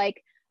be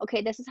like,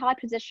 okay, this is how I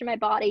position my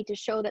body to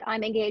show that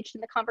I'm engaged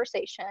in the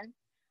conversation.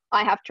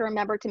 I have to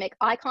remember to make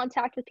eye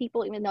contact with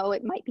people, even though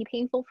it might be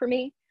painful for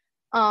me.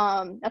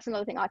 That's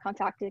another thing, eye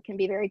contact, it can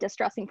be very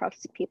distressing for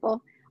autistic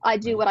people. I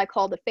do what I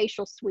call the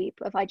facial sweep.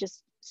 If I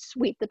just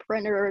sweep the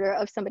perimeter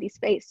of somebody's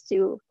face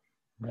to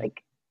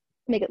like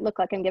make it look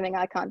like I'm giving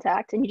eye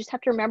contact. And you just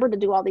have to remember to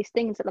do all these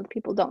things that other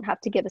people don't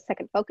have to give a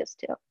second focus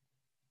to.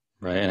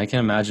 Right. And I can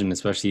imagine,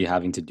 especially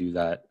having to do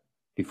that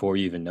before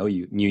you even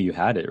knew you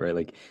had it, right?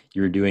 Like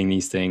you were doing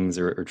these things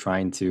or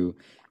trying to,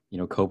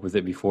 cope with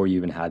it before you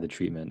even had the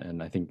treatment.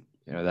 And I think,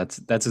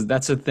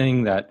 that's a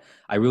thing that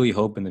I really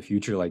hope in the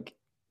future, like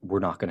we're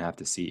not going to have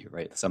to see,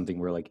 right? Something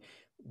where like,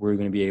 we're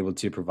going to be able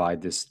to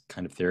provide this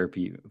kind of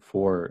therapy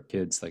for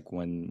kids, like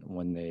when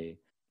they,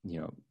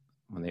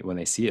 when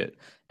they see it.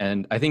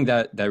 And I think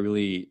that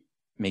really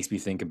makes me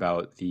think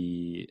about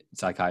the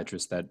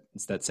psychiatrist that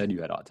said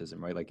you had autism,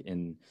 right? Like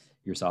in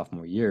your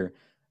sophomore year.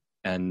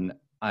 And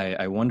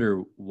I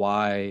wonder,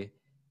 why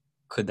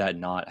could that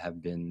not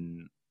have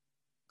been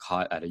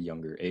caught at a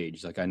younger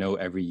age? Like, I know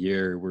every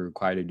year we're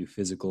required to do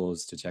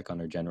physicals to check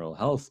on our general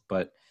health,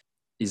 but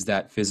is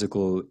that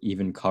physical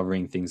even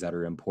covering things that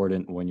are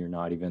important when you're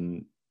not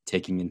even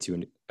taking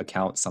into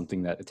account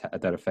something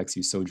that affects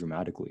you so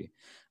dramatically,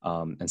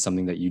 and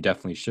something that you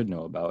definitely should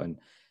know about? And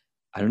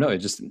I don't know,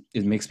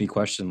 it makes me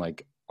question,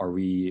 like, are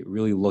we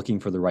really looking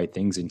for the right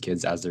things in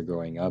kids as they're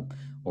growing up,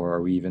 or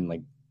are we even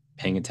like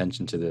paying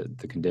attention to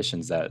the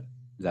conditions that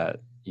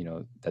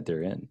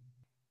they're in?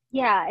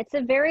 Yeah, it's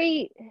a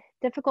very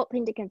difficult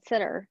thing to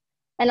consider.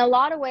 In a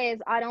lot of ways,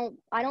 I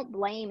don't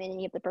blame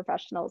any of the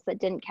professionals that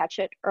didn't catch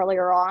it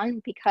earlier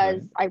on,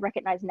 because I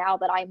recognize now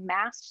that I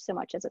masked so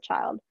much as a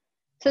child.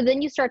 So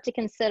then you start to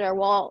consider,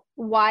 well,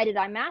 why did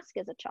I mask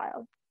as a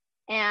child?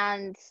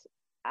 And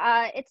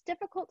it's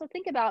difficult to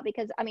think about,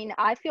 because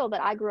I feel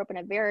that I grew up in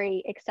a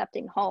very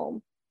accepting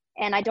home,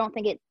 and I don't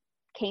think it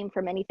came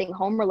from anything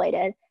home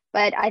related.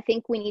 But I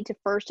think we need to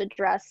first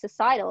address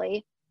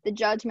societally the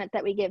judgment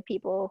that we give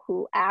people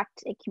who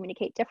act and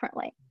communicate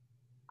differently.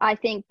 I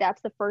think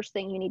that's the first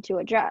thing you need to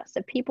address.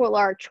 If people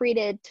are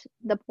treated to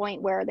the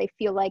point where they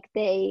feel like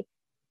they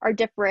are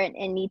different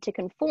and need to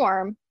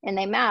conform and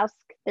they mask,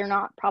 they're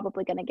not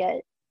probably going to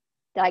get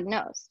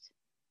diagnosed.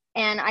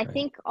 And I Right.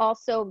 think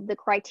also the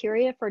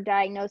criteria for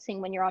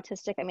diagnosing when you're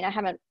autistic, I mean, I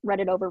haven't read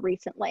it over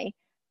recently,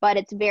 but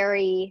it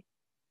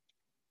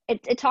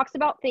talks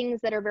about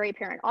things that are very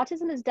apparent.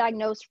 Autism is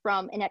diagnosed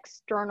from an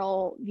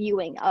external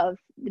viewing of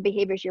the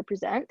behaviors you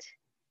present.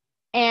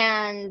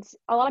 And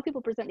a lot of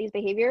people present these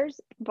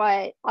behaviors,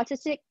 but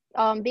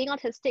being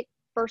autistic,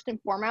 first and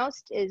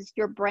foremost, is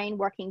your brain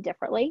working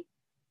differently.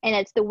 And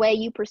it's the way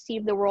you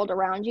perceive the world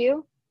around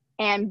you.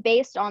 And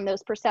based on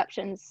those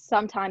perceptions,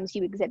 sometimes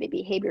you exhibit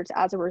behaviors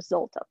as a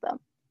result of them.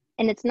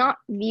 And it's not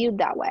viewed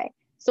that way.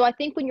 So I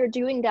think when you're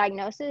doing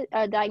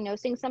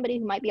diagnosing somebody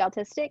who might be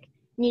autistic,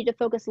 you need to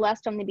focus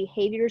less on the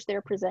behaviors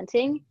they're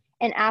presenting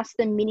and ask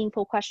them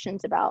meaningful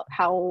questions about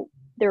how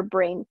their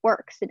brain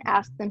works and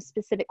ask them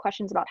specific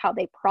questions about how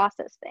they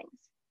process things.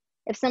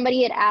 If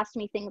somebody had asked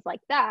me things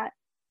like that,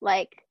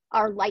 like,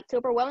 are lights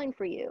overwhelming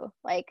for you?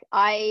 Like,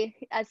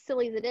 as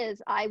silly as it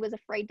is, I was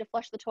afraid to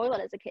flush the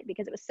toilet as a kid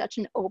because it was such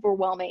an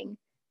overwhelming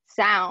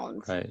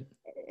sound Right.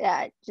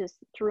 that just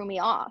threw me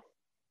off.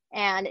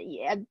 And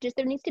just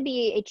there needs to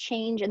be a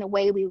change in the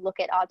way we look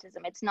at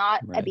autism. It's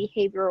not a Right.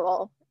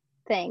 behavioral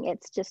thing.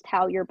 It's just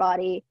how your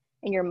body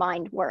and your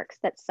mind works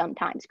that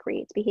sometimes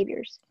creates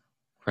behaviors.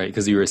 Right.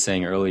 Because you were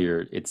saying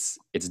earlier, it's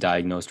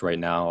diagnosed right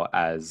now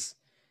as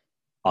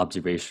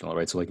observational,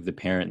 right? So like if the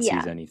parent sees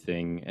Yeah.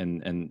 anything,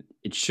 and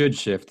it should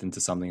shift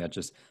into something that's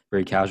just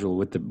very casual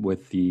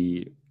with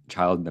the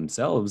child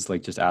themselves,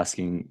 like just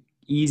asking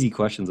easy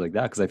questions like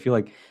that. Because I feel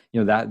like,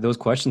 that those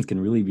questions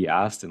can really be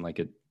asked in like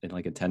a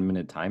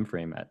 10-minute time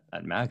frame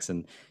at max,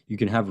 and you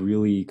can have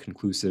really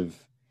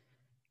conclusive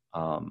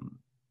um,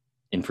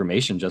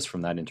 information just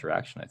from that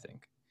interaction, I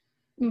think.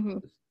 Mm-hmm.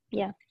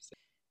 Yeah.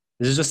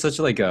 This is just such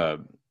like a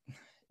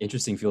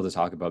interesting field to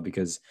talk about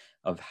because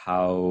of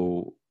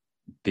how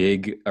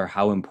big or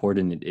how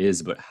important it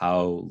is, but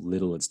how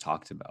little it's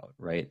talked about,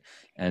 right?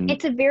 And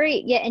It's a very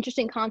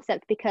interesting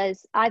concept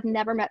because I've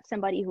never met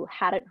somebody who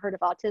hadn't heard of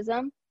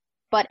autism,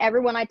 but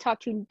everyone I talk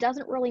to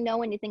doesn't really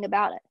know anything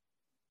about it.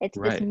 It's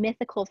this right,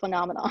 mythical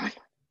phenomenon.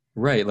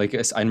 right. Like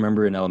I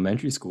remember in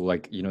elementary school,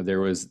 like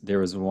there was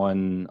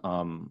one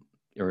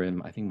or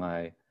in I think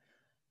my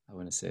I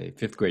want to say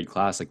fifth grade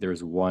class, like there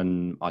was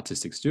one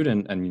autistic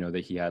student, and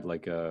that he had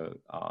like a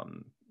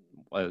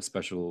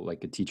special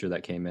like a teacher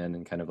that came in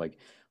and kind of like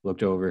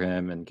looked over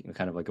him and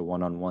kind of like a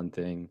one-on-one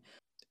thing.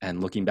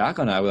 And looking back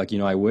on it, I like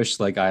I wish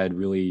like I had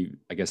really,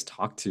 I guess,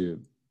 talked to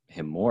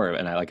him more,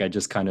 and I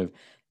just kind of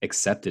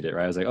accepted it,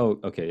 right? I was like, oh,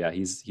 okay, yeah,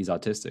 he's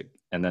autistic,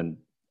 and then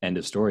end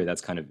of story.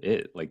 That's kind of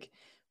it. Like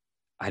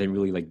I didn't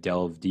really like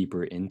delve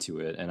deeper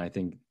into it, and I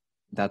think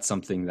that's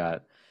something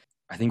that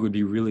I think would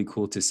be really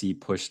cool to see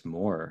pushed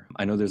more.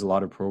 I know there's a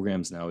lot of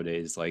programs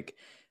nowadays like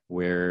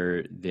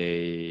where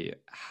they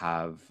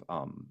have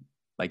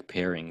like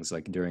pairings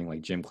like during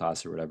like gym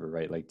class or whatever,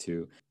 right? Like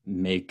to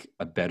make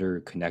a better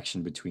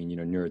connection between,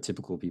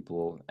 neurotypical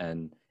people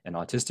and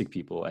autistic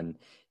people. And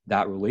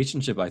that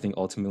relationship I think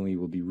ultimately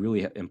will be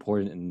really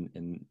important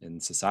in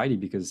society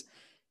because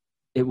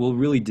it will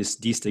really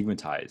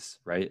destigmatize,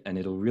 right? And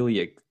it'll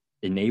really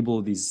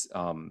enable these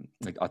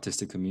like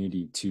autistic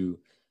community to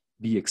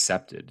be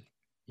accepted,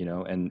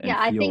 and Yeah,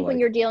 I feel think when like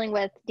you're dealing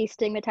with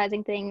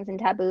destigmatizing things and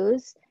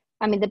taboos,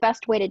 I mean, the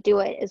best way to do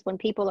it is when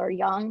people are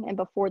young and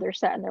before they're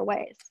set in their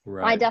ways. I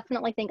right,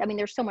 definitely think, I mean,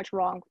 there's so much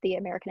wrong with the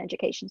American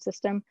education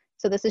system.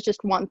 So this is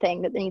just one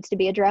thing that needs to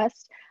be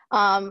addressed,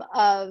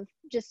 of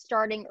just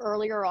starting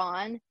earlier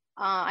on.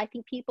 I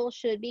think people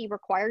should be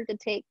required to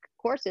take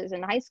courses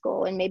in high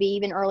school and maybe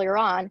even earlier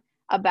on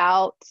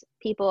about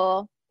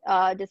people,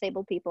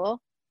 disabled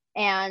people.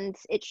 And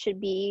it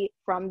should be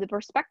from the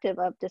perspective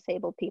of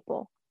disabled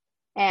people,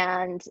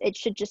 and it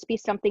should just be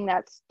something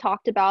that's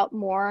talked about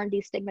more and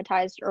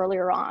destigmatized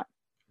earlier on.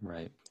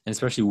 right. And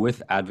especially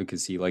with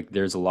advocacy, like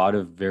there's a lot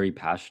of very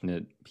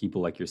passionate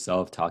people like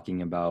yourself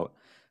talking about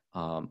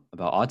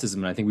autism,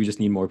 and I think we just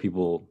need more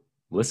people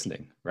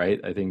listening, right?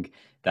 I think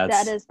That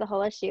that's is the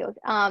whole issue.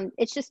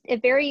 It's just a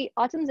very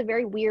autism is a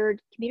very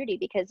weird community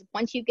because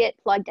once you get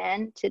plugged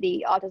in to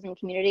the autism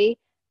community,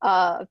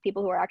 of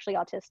people who are actually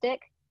autistic,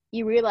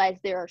 you realize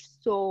there are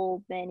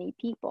so many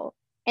people,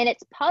 and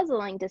it's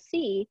puzzling to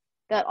see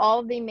that all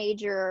of the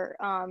major,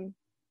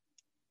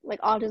 like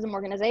autism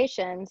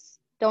organizations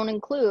don't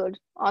include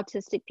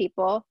autistic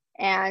people,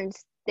 and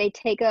they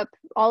take up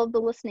all of the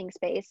listening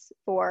space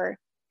for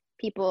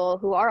people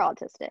who are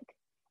autistic.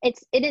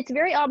 It's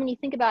very odd when you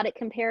think about it,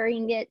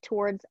 comparing it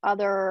towards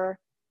other,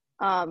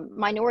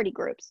 minority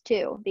groups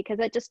too, because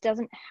it just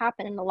doesn't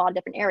happen in a lot of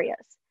different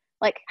areas.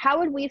 Like, how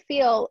would we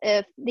feel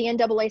if the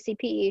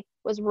NAACP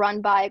was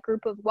run by a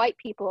group of white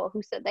people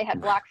who said they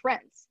had black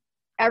friends?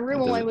 it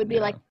Everyone doesn't, would be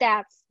yeah. like,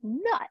 that's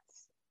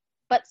nuts.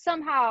 But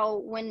somehow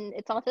when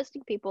it's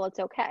autistic people, it's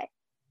okay.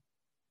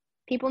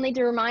 People need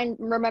to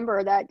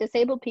remember that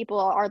disabled people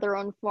are their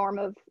own form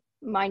of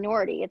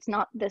minority. It's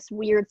not this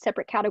weird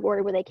separate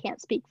category where they can't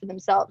speak for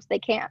themselves. They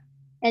can't.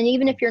 And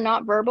even if you're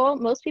not verbal,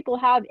 most people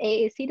have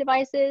AAC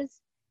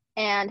devices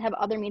and have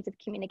other means of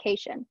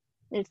communication.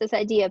 And it's this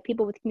idea of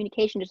people with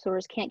communication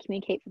disorders can't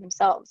communicate for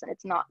themselves, and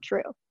it's not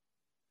true.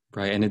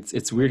 Right. And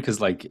it's weird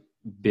because like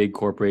big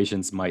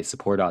corporations might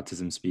support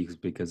Autism Speaks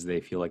because they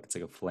feel like it's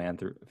like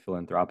a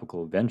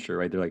philanthropical venture,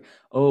 right? They're like,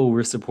 oh,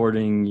 we're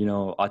supporting,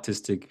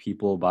 autistic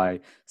people by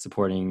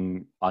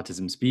supporting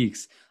Autism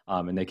Speaks,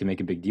 and they can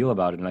make a big deal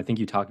about it. And I think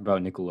you talked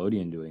about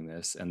Nickelodeon doing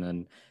this, and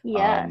then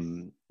Yes.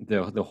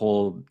 the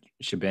whole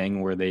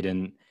shebang where they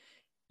didn't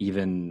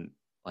even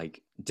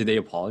like, did they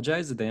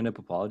apologize? Did they end up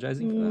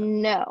apologizing for that?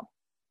 No.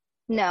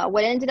 No,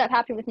 what ended up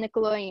happening with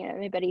Nickelodeon,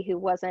 anybody who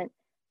wasn't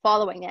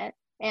following it,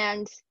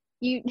 and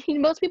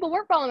most people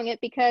weren't following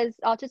it because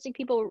autistic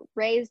people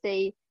raised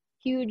a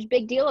huge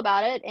big deal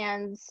about it,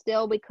 and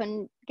still we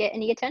couldn't get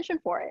any attention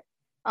for it.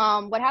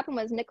 What happened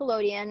was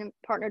Nickelodeon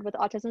partnered with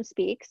Autism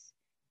Speaks,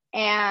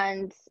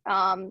 and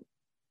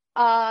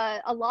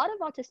a lot of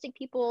autistic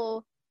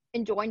people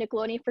enjoy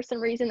Nickelodeon for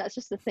some reason. That's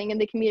just the thing in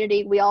the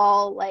community. We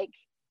all like,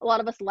 a lot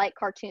of us like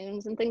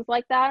cartoons and things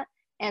like that.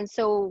 And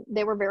so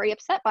they were very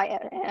upset by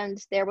it. And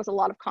there was a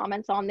lot of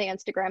comments on the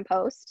Instagram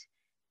post.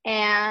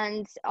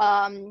 And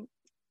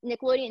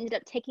Nickelodeon ended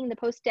up taking the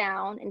post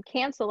down and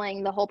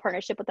canceling the whole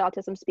partnership with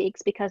Autism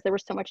Speaks because there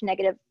was so much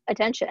negative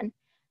attention.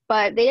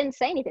 But they didn't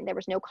say anything. There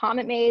was no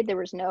comment made. There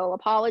was no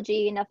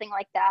apology, nothing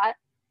like that.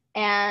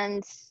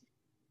 And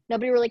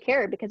nobody really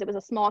cared because it was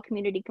a small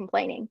community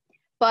complaining.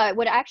 But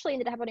what actually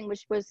ended up happening,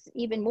 which was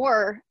even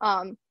more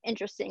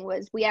interesting,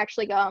 was we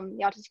actually, the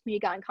autistic community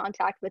got in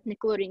contact with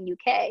Nickelodeon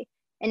UK,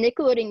 and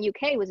Nickelodeon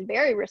UK was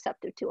very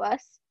receptive to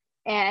us,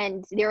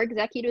 and their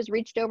executives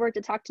reached over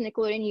to talk to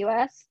Nickelodeon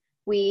US.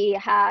 We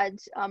had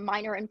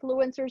minor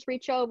influencers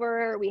reach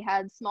over. We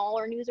had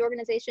smaller news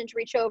organizations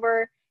reach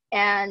over,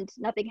 and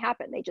nothing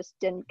happened. They just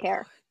didn't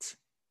care.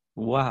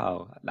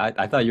 Wow.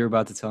 I thought you were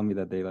about to tell me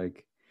that they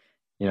like,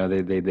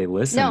 they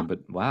listen, No,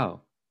 but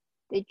wow.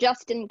 they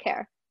just didn't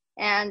care.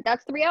 And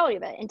that's the reality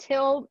of it.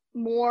 Until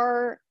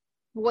more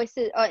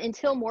voices,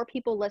 until more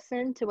people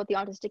listen to what the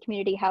autistic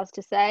community has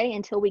to say,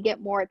 until we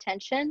get more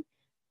attention,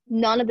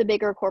 none of the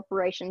bigger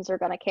corporations are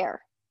going to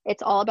care.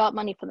 It's all about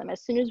money for them.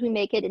 As soon as we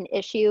make it an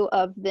issue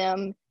of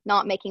them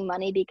not making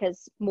money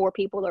because more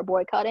people are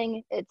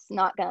boycotting, it's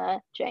not going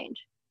to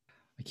change.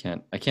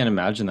 I can't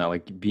imagine that,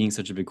 like being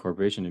such a big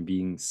corporation and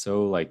being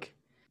so like,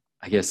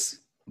 I guess,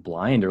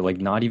 blind or like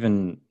not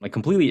even like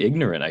completely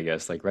ignorant, I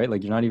guess, like, right?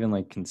 Like you're not even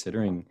like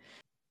considering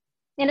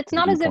And it's the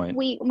not as if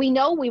viewpoint. we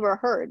know we were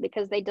heard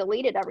because they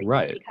deleted everything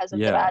Right. because of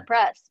the Yeah. bad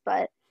press,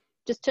 but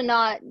just to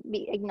not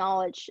be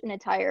acknowledged an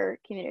entire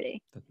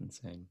community. That's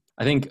insane.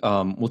 I think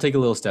we'll take a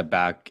little step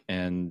back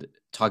and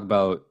talk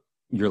about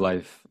your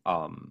life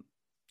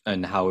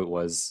and how it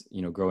was,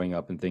 growing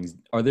up and things.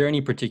 Are there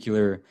any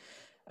particular,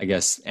 I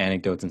guess,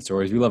 anecdotes and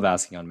stories? We love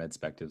asking on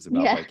MedSpectives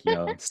about Yeah.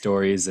 like,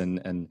 stories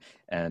and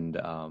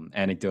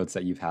anecdotes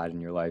that you've had in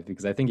your life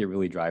because I think it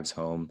really drives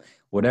home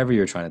whatever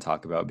you're trying to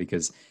talk about.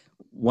 Because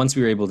once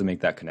we were able to make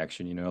that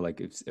connection,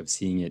 like of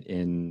seeing it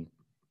in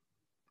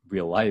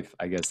real life,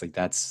 I guess like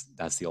that's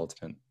the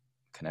ultimate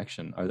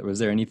connection. Was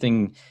there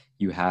anything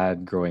you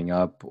had growing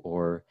up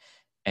or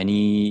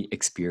any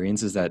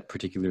experiences that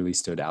particularly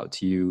stood out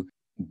to you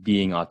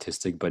being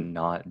autistic but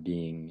not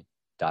being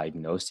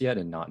diagnosed yet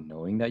and not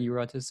knowing that you were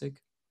autistic?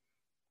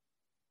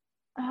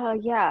 Oh,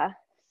 yeah,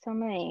 so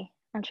many.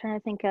 I'm trying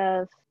to think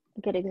of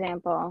a good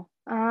example.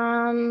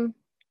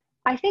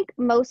 I think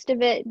most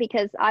of it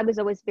because I was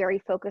always very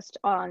focused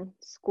on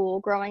school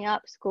growing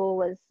up. School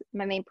was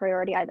my main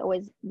priority. I'd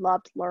always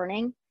loved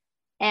learning,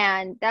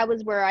 and that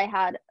was where I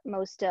had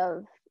most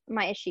of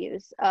my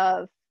issues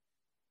of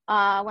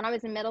when I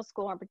was in middle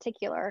school in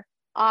particular.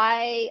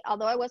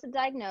 Although I wasn't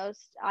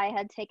diagnosed, I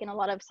had taken a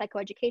lot of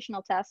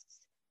psychoeducational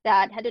tests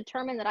that had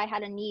determined that I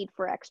had a need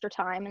for extra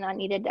time and I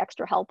needed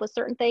extra help with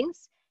certain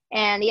things.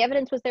 And the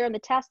evidence was there in the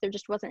test, there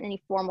just wasn't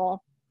any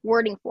formal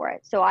wording for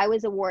it. So I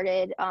was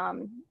awarded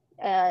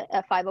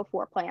a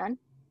 504 plan,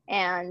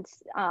 and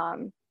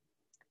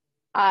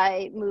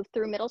I moved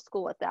through middle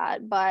school with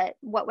that. But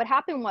what would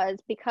happen was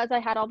because I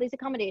had all these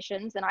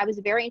accommodations and I was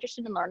very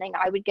interested in learning,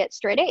 I would get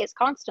straight A's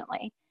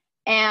constantly.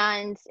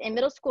 And in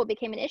middle school, it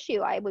became an issue.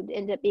 I would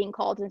end up being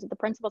called into the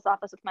principal's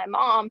office with my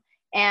mom,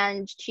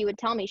 and she would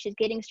tell me she's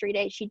getting straight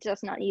A's. She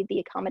does not need the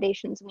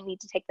accommodations. We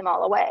need to take them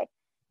all away.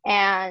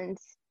 And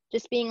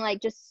just being like,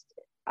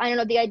 I don't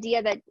know, the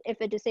idea that if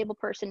a disabled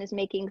person is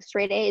making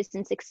straight A's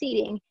and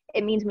succeeding,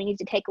 it means we need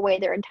to take away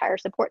their entire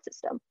support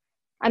system.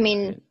 I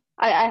mean,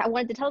 Right. I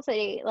wanted to tell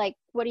somebody, like,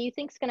 what do you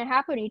think's going to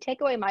happen when you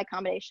take away my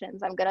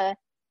accommodations? I'm gonna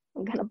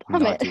Not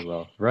plummet. do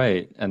well.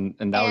 Right. And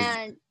that was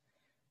And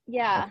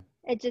yeah,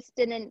 okay. it just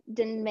didn't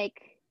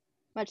make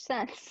much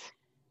sense.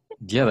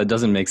 Yeah, that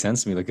doesn't make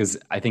sense to me because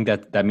I think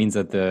that means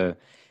that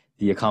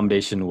the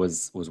accommodation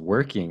was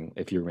working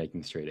if you're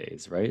making straight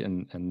A's, right?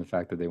 And the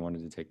fact that they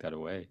wanted to take that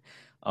away.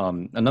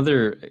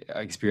 Another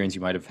experience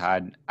you might have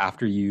had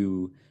after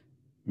you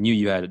knew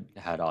you had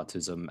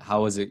autism,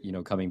 how was it,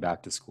 coming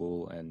back to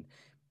school, and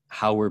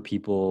how were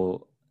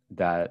people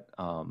that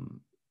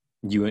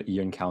you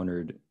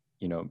encountered,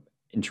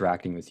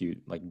 interacting with you?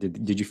 Like,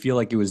 did you feel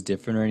like it was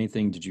different or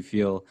anything? Did you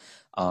feel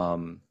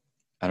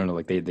I don't know,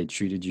 like they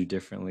treated you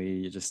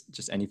differently,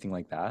 just anything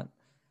like that?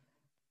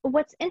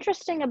 What's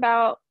interesting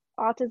about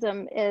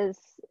autism is,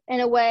 in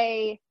a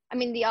way, I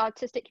mean, the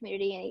autistic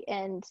community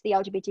and the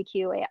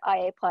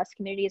LGBTQIA plus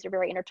communities are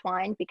very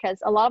intertwined because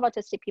a lot of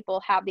autistic people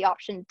have the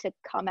option to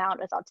come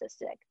out as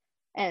autistic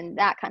and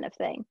that kind of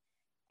thing.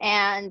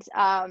 And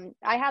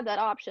I had that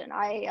option.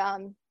 I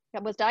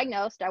was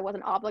diagnosed. I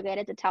wasn't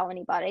obligated to tell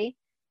anybody.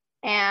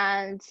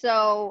 And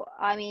so,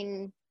 I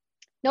mean,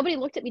 nobody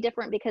looked at me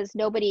different because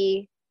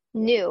nobody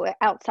knew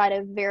outside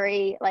of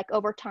very like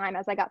over time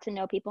as I got to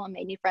know people and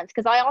made new friends.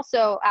 Because I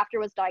also, after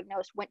I was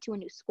diagnosed, went to a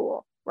new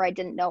school where I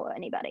didn't know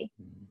anybody.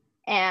 Mhm.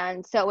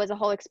 And so it was a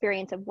whole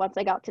experience of once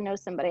I got to know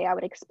somebody, I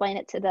would explain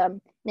it to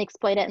them and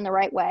explain it in the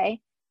right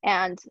way.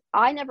 And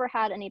I never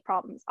had any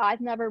problems.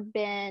 I've never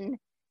been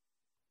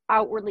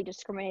outwardly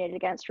discriminated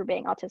against for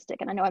being autistic.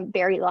 And I know I'm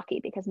very lucky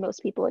because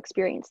most people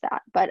experience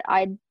that, but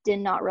I did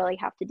not really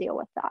have to deal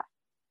with that.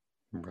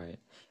 Right.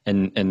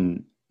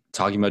 And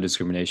talking about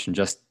discrimination,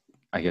 just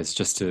I guess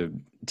just to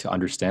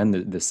understand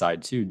this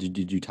side too,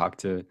 did you talk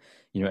to,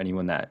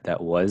 anyone that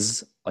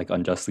was like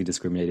unjustly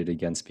discriminated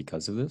against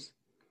because of this?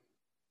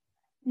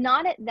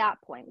 Not at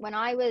that point. When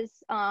I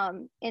was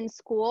in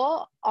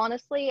school,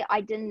 honestly,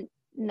 I didn't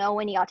know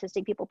any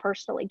autistic people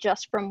personally,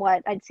 just from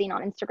what I'd seen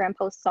on Instagram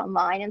posts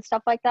online and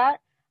stuff like that.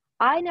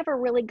 I never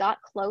really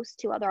got close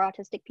to other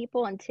autistic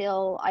people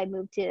until I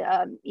moved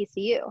to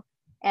ECU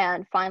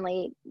and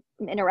finally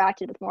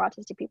interacted with more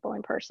autistic people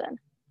in person.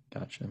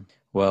 Gotcha.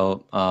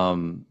 Well,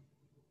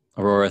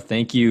 Aurora,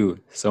 thank you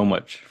so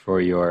much for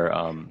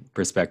your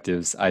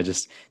perspectives.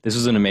 This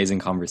was an amazing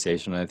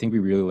conversation. And I think we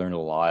really learned a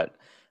lot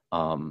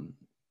um,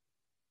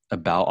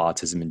 about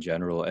autism in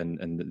general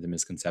and the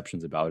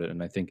misconceptions about it.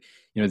 And I think,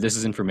 this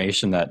is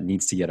information that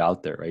needs to get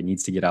out there, right?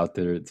 Needs to get out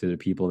there to the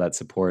people that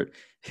support,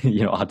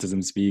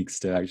 Autism Speaks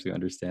to actually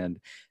understand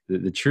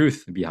the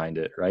truth behind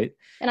it, right?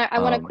 And I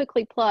want to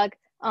quickly plug,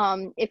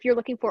 if you're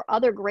looking for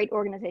other great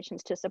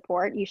organizations to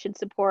support, you should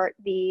support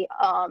the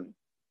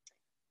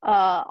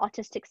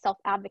Autistic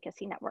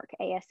Self-Advocacy Network,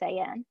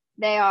 ASAN.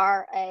 They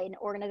are an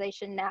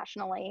organization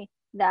nationally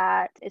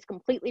that is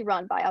completely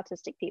run by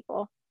autistic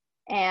people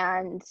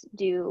and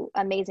do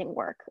amazing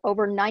work.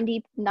 Over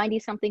 90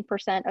 something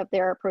percent of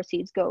their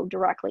proceeds go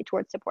directly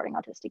towards supporting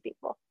autistic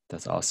people.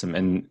 That's awesome.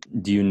 And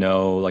do you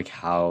know like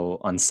how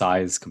on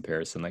size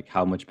comparison, like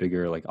how much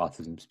bigger like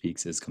Autism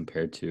Speaks is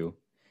compared to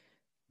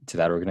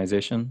that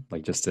organization?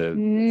 Like just to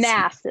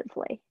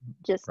massively,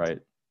 just right.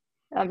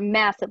 A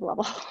massive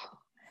level.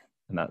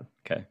 And that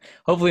okay.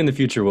 Hopefully in the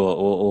future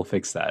we'll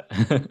fix that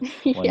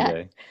one Yes.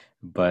 day.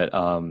 But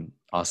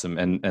awesome.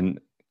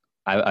 And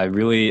I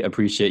really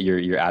appreciate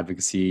your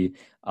advocacy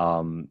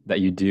that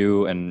you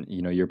do, and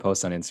your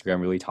post on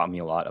Instagram really taught me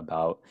a lot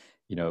about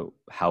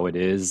how it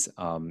is,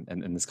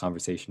 and this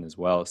conversation as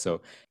well.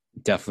 So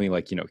definitely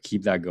like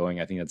keep that going.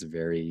 I think that's a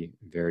very,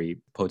 very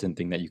potent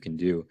thing that you can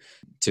do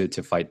to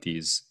fight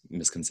these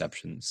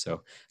misconceptions.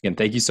 So again,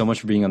 thank you so much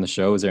for being on the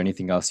show. Is there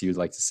anything else you'd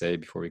like to say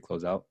before we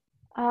close out?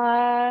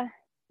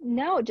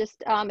 No,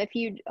 just if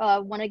you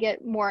want to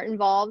get more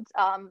involved,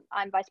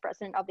 I'm vice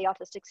president of the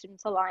Autistic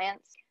Students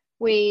Alliance.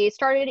 We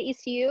started at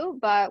ECU,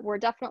 but we're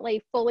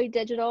definitely fully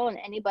digital and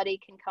anybody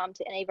can come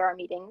to any of our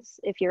meetings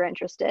if you're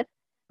interested.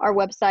 Our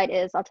website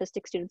is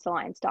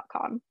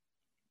autisticstudentsalliance.com.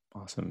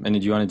 Awesome. And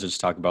did you want to just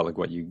talk about like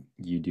what you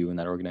do in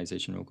that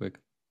organization real quick?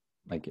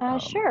 Like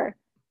Sure.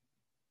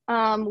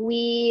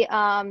 We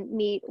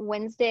meet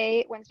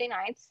Wednesday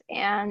nights,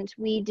 and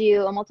we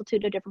do a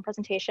multitude of different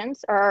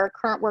presentations. Our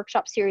current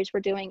workshop series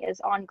we're doing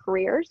is on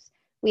careers.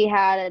 We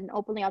had an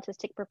openly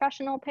autistic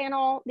professional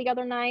panel the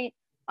other night.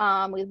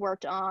 We've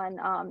worked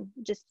on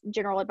just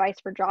general advice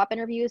for job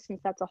interviews, since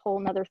that's a whole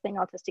nother thing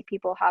autistic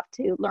people have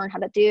to learn how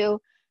to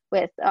do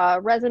with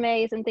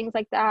resumes and things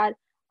like that.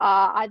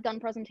 I've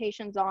done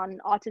presentations on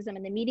autism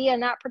in the media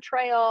and that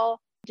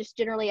portrayal, just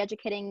generally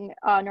educating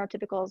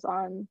neurotypicals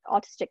on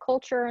autistic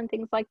culture and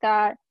things like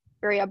that.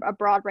 A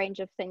broad range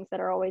of things that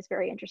are always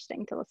very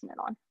interesting to listen in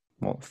on.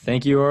 Well,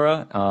 thank you,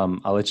 Aura.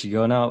 I'll let you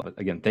go now. But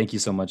again, thank you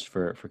so much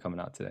for coming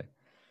out today.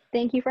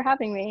 Thank you for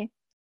having me.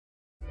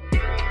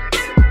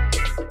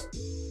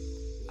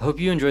 I hope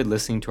you enjoyed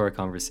listening to our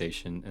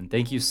conversation, and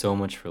thank you so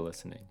much for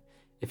listening.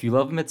 If you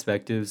love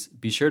Perspectives,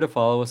 be sure to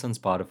follow us on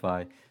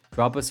Spotify,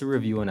 drop us a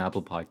review on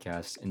Apple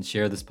Podcasts, and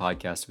share this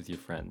podcast with your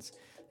friends.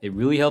 It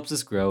really helps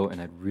us grow, and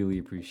I'd really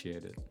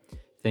appreciate it.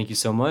 Thank you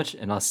so much,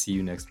 and I'll see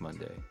you next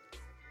Monday.